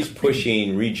 and he's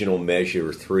pushing Regional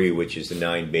Measure 3, which is the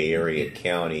 9 Bay Area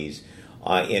counties.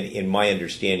 In my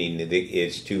understanding,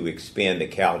 is to expand the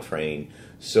Caltrain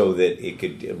so that it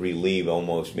could relieve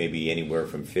almost maybe anywhere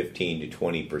from 15 to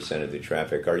 20% of the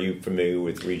traffic. Are you familiar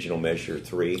with Regional Measure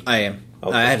 3? I am.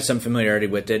 Okay. I have some familiarity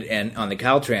with it, and on the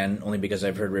Caltrain, only because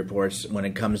I've heard reports when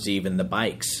it comes to even the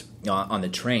bikes on the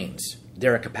trains,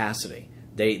 they're at capacity.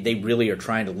 They really are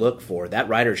trying to look for that.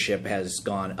 Ridership has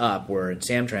gone up, where at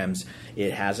Samtrams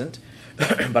it hasn't.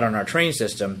 But on our train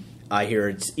system, I hear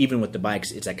it's even with the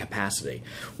bikes, it's at capacity,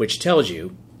 which tells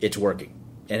you it's working.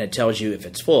 And it tells you if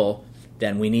it's full,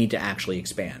 then we need to actually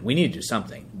expand. We need to do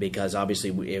something, because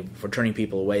obviously if we're turning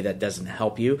people away, that doesn't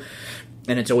help you.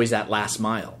 And it's always that last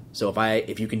mile. So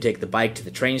if you can take the bike to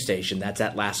the train station, that's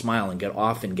that last mile, and get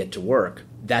off and get to work.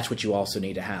 That's what you also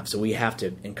need to have. So we have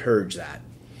to encourage that.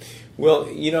 Well,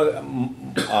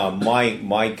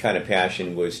 my kind of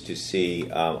passion was to see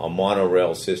a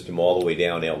monorail system all the way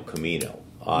down El Camino.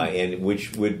 And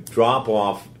which would drop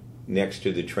off next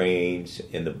to the trains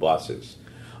and the buses.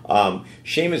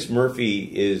 Seamus Murphy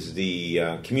is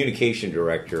the communication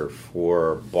director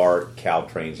for BART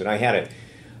Caltrains, and I had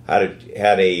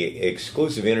a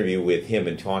exclusive interview with him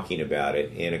and talking about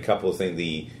it. And a couple of things: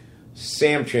 the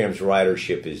Samtrams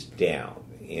ridership is down,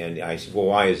 and I said, "Well,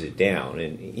 why is it down?"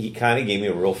 And he kind of gave me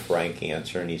a real frank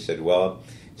answer, and he said, "Well,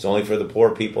 it's only for the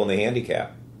poor people and the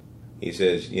handicapped." He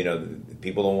says,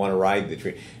 people don't want to ride the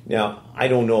train. Now, I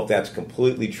don't know if that's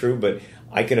completely true, but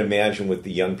I can imagine with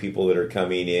the young people that are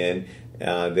coming in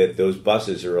that those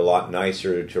buses are a lot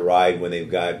nicer to ride when they've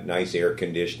got nice air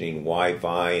conditioning,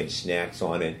 Wi-Fi, and snacks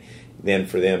on it, than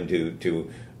for them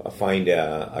to find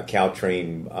a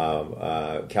Caltrain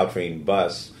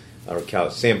bus or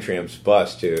Samtrams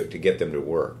bus to get them to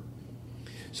work.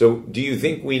 So do you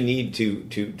think we need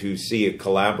to see a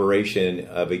collaboration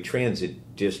of a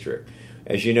transit district?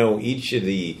 As you know, each of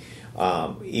the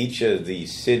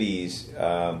cities,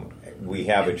 we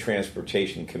have a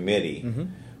transportation committee,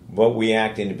 but we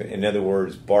act in other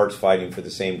words, BART's fighting for the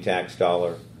same tax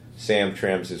dollar,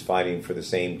 Samtrams is fighting for the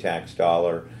same tax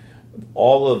dollar.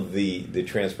 All of the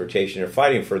transportation are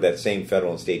fighting for that same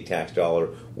federal and state tax dollar,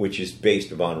 which is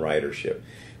based upon ridership.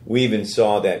 We even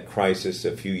saw that crisis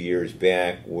a few years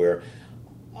back where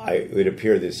it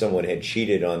appeared that someone had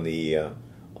cheated on the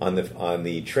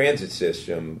transit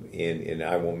system, and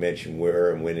I won't mention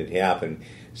where and when it happened,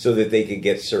 so that they could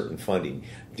get certain funding.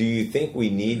 Do you think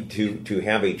we need to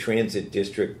have a transit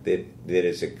district that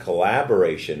is a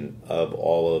collaboration of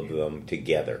all of them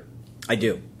together? I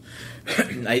do.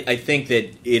 I think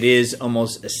that it is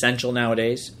almost essential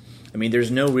nowadays. I mean,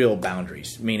 there's no real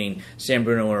boundaries, meaning San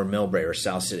Bruno or Millbrae or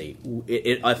South City.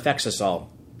 It affects us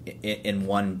all in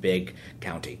one big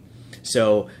county.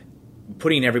 So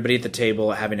putting everybody at the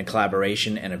table, having a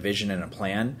collaboration and a vision and a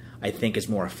plan, I think is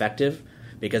more effective,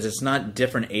 because it's not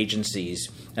different agencies.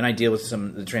 And I deal with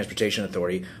the Transportation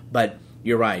Authority, but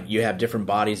you're right. You have different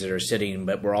bodies that are sitting,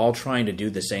 but we're all trying to do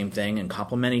the same thing and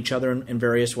complement each other in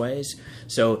various ways.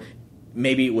 So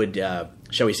maybe it would,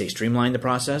 shall we say, streamline the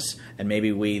process, and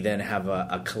maybe we then have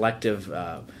a collective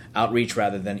outreach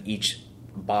rather than each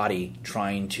body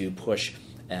trying to push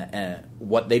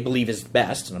what they believe is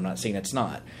best. And I'm not saying it's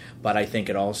not, but I think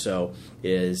it also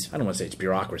is, I don't want to say it's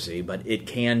bureaucracy, but it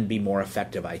can be more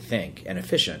effective, I think, and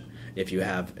efficient if you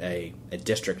have a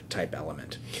district-type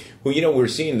element. Well, we're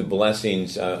seeing the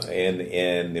blessings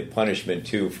and the punishment,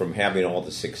 too, from having all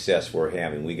the success we're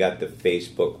having. We got the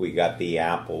Facebook, we got the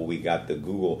Apple, we got the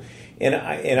Google. And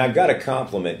I've got to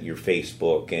compliment your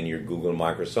Facebook and your Google and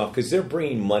Microsoft, because they're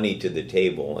bringing money to the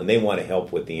table, and they want to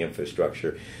help with the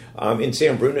infrastructure. In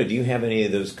San Bruno, do you have any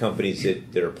of those companies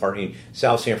that are partnering?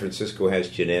 South San Francisco has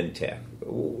Genentech.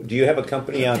 Do you have a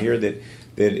company out here that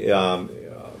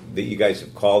you guys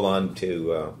have called on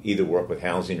to either work with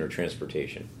housing or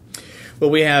transportation? Well,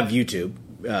 we have YouTube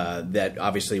that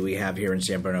obviously we have here in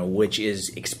San Bruno, which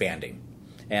is expanding.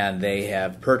 And they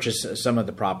have purchased some of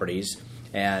the properties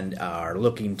and are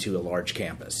looking to a large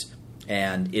campus.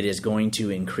 And it is going to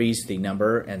increase the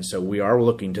number, and so we are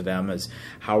looking to them as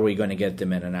how are we going to get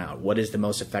them in and out? What is the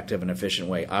most effective and efficient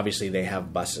way? Obviously, they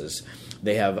have buses.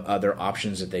 They have other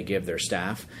options that they give their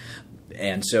staff.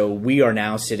 And so we are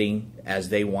now sitting as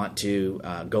they want to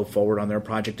go forward on their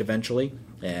project eventually,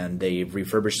 and they've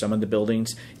refurbished some of the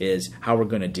buildings, is how we're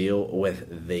going to deal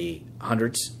with the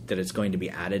hundreds that it's going to be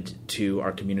added to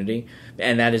our community.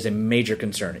 And that is a major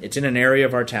concern. It's in an area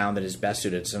of our town that is best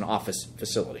suited. It's an office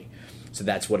facility. So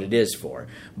that's what it is for.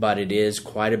 But it is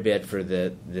quite a bit for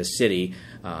the city,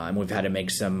 and we've had to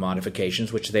make some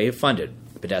modifications, which they have funded,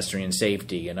 pedestrian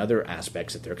safety and other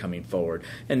aspects that they're coming forward.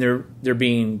 And they're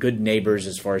being good neighbors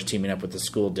as far as teaming up with the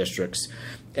school districts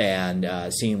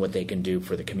and seeing what they can do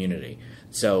for the community.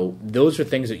 So those are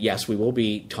things that, yes, we will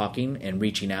be talking and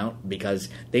reaching out because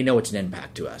they know it's an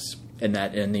impact to us. And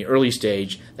that in the early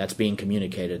stage, that's being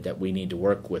communicated that we need to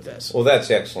work with this. Well,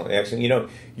 that's excellent. Excellent. You know,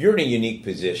 you're in a unique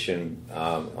position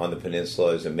on the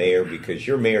peninsula as a mayor because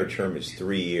your mayor term is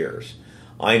 3 years.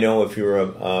 I know if you're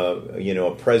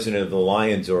a president of the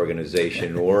Lions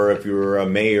organization, or if you're a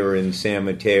mayor in San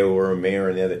Mateo, or a mayor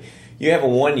in the other, you have a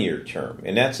 1-year term,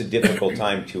 and that's a difficult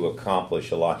time to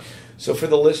accomplish a lot. So for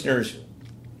the listeners,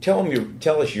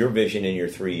 tell us your vision in your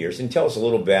 3 years, and tell us a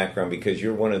little background because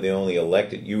you're one of the only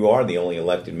elected. You are the only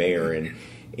elected mayor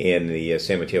in the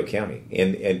San Mateo County,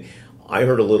 and I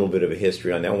heard a little bit of a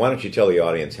history on that. Why don't you tell the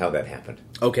audience how that happened?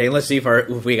 Okay, let's see if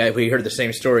we heard the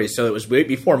same story. So it was way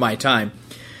before my time.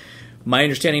 My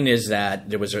understanding is that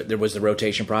there was the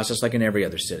rotation process like in every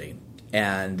other city,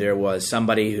 and there was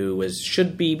somebody who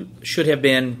could have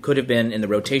been in the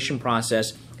rotation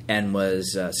process and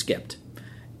was skipped.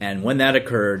 And when that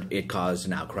occurred, it caused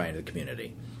an outcry in the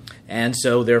community. And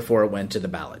so, therefore, it went to the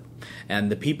ballot.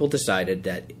 And the people decided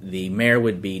that the mayor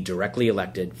would be directly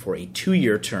elected for a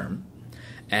 2-year term,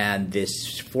 and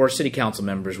this 4 city council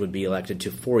members would be elected to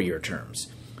 4-year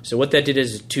terms. So what that did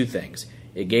is 2 things.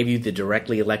 It gave you the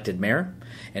directly elected mayor,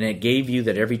 and it gave you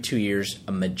that every 2 years,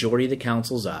 a majority of the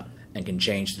council's up and can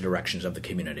change the directions of the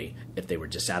community if they were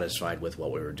dissatisfied with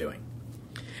what we were doing.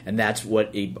 And that's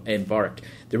what embarked.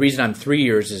 The reason I'm 3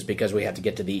 years is because we have to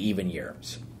get to the even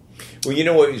years. Well, you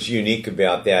know what is unique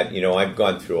about that? You know, I've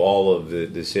gone through all of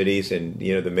the cities, and,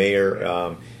 you know, the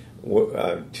mayor,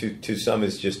 to some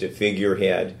is just a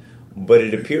figurehead. But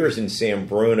it appears in San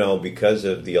Bruno, because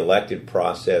of the elected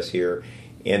process here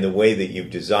and the way that you've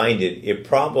designed it, it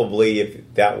probably,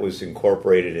 if that was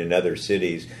incorporated in other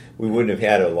cities, we wouldn't have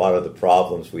had a lot of the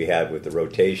problems we had with the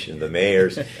rotation of the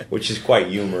mayors, which is quite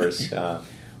humorous.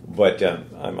 But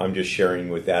I'm just sharing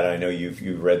with that. I know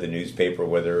you've read the newspaper.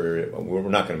 Whether we're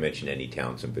not going to mention any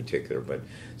towns in particular, but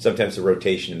sometimes the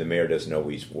rotation of the mayor doesn't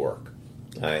always work,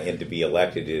 and to be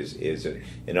elected is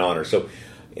an honor. So,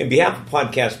 in behalf of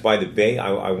Podcast by the Bay,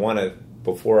 I want to,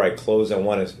 before I close, I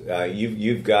want to.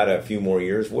 You've got a few more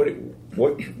years. What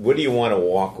do you want to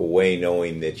walk away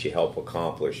knowing that you help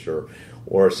accomplish,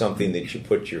 or something that you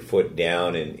put your foot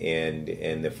down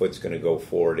and the foot's going to go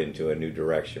forward into a new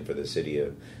direction for the city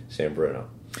of San Bruno?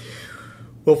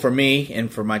 Well, for me and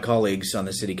for my colleagues on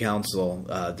the city council,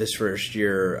 this first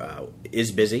year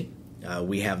is busy.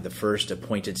 We have the first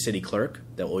appointed city clerk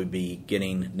that we'll be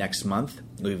getting next month.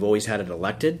 We've always had it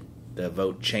elected. The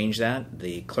vote changed that.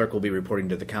 The clerk will be reporting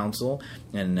to the council,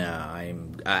 and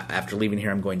after leaving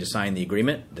here, I'm going to sign the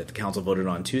agreement that the council voted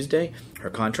on Tuesday, her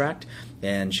contract,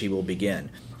 and she will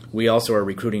begin. We also are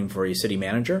recruiting for a city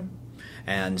manager,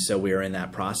 and so we are in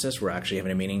that process. We're actually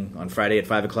having a meeting on Friday at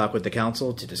 5 o'clock with the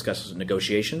council to discuss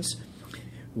negotiations.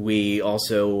 We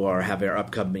also are having our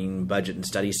upcoming budget and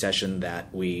study session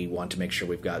that we want to make sure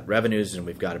we've got revenues and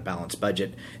we've got a balanced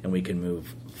budget and we can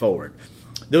move forward.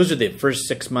 Those are the first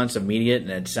 6 months immediate,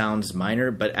 and it sounds minor,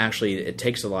 but actually it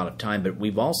takes a lot of time. But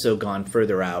we've also gone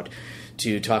further out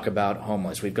to talk about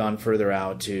homeless. We've gone further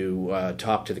out to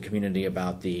talk to the community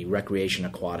about the recreation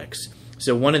aquatics.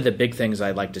 So one of the big things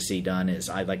I'd like to see done is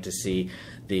I'd like to see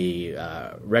the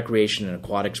recreation and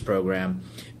aquatics program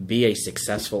be a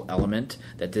successful element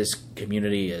that this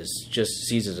community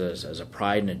sees as a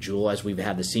pride and a jewel, as we've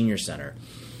had the senior center.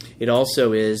 It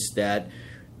also is that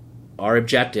our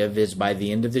objective is by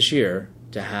the end of this year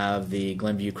to have the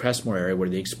Glenview Crestmore area where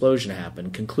the explosion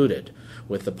happened concluded,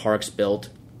 with the parks built,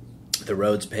 the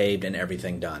roads paved, and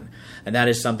everything done. And that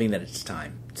is something that it's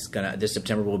time. This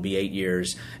September will be 8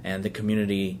 years, and the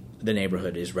community, the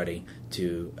neighborhood is ready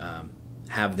to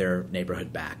have their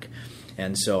neighborhood back.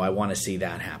 And so I want to see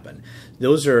that happen.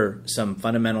 Those are some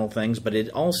fundamental things, but it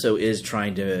also is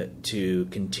trying to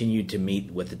continue to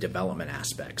meet with the development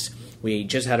aspects. We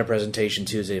just had a presentation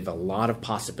Tuesday of a lot of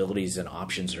possibilities and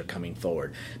options that are coming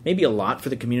forward. Maybe a lot for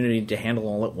the community to handle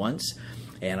all at once.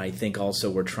 And I think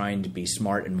also we're trying to be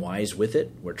smart and wise with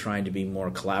it. We're trying to be more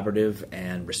collaborative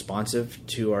and responsive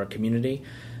to our community.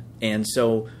 And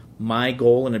so my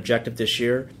goal and objective this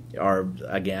year are,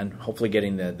 again, hopefully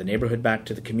getting the neighborhood back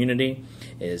to the community,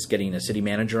 is getting a city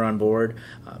manager on board,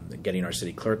 getting our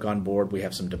city clerk on board. We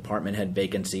have some department head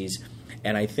vacancies.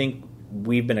 And I think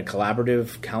we've been a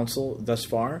collaborative council thus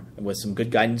far with some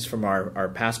good guidance from our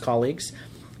past colleagues.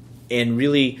 And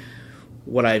really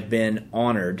what I've been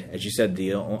honored, as you said, the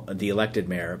elected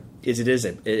mayor, is it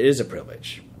is a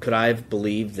privilege. Could I have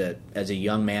believed that as a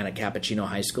young man at Cappuccino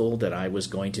High School that I was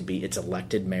going to be its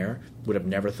elected mayor? Would have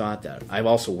never thought that. I've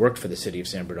also worked for the city of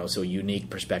San Bruno, so a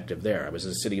unique perspective there. I was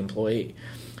a city employee.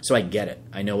 So I get it.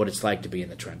 I know what it's like to be in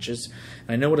the trenches.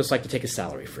 And I know what it's like to take a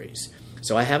salary freeze.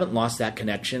 So I haven't lost that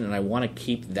connection, and I want to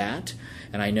keep that.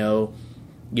 And I know,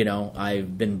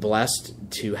 I've been blessed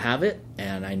to have it,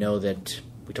 and I know that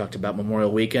we talked about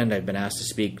Memorial Weekend. I've been asked to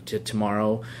speak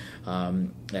tomorrow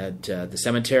at the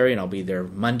cemetery, and I'll be there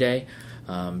Monday.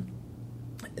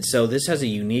 So this has a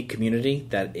unique community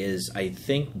that is, I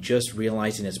think, just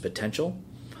realizing its potential.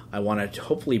 I want to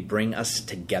hopefully bring us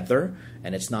together,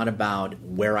 and it's not about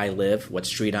where I live, what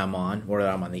street I'm on, whether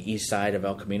I'm on the east side of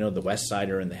El Camino, the west side,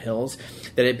 or in the hills,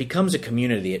 that it becomes a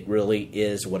community. It really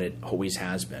is what it always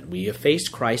has been. We have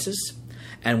faced crisis,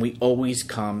 and we always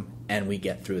come and we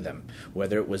get through them.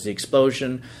 Whether it was the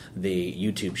explosion, the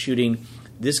YouTube shooting,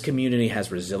 this community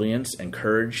has resilience and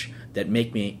courage that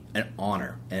make me an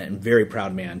honor and very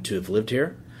proud man to have lived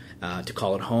here, to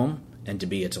call it home, and to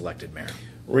be its elected mayor.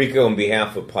 Rico, on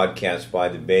behalf of Podcast by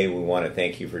the Bay, we want to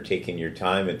thank you for taking your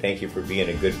time and thank you for being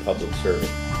a good public servant.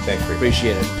 Thanks, Rico.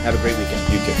 Appreciate it. Have a great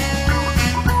weekend. You too.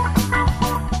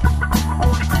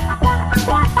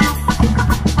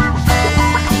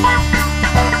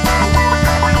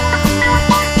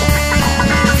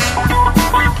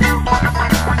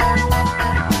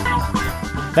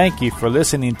 Thank you for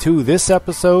listening to this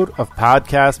episode of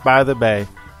Podcast by the Bay.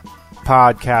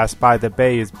 Podcast by the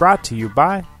Bay is brought to you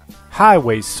by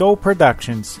Highway Soul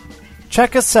Productions.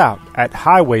 Check us out at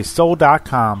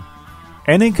highwaysoul.com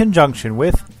and in conjunction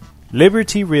with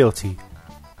Liberty Realty.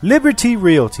 Liberty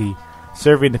Realty,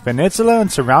 serving the peninsula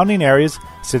and surrounding areas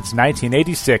since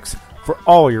 1986 for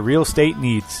all your real estate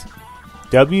needs.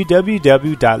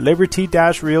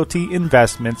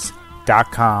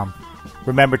 www.liberty-realtyinvestments.com.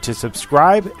 Remember to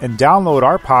subscribe and download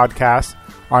our podcast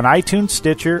on iTunes,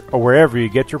 Stitcher, or wherever you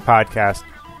get your podcast.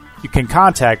 You can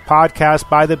contact Podcast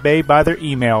by the Bay by their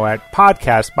email at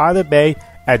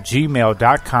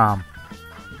podcastbythebay@gmail.com.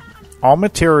 All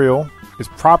material is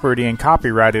property and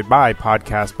copyrighted by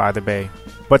Podcast by the Bay,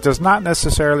 but does not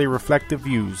necessarily reflect the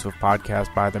views of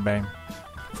Podcast by the Bay.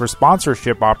 For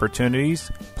sponsorship opportunities,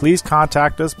 please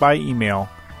contact us by email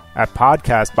at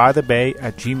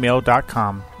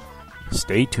podcastbythebay@gmail.com.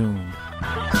 Stay tuned.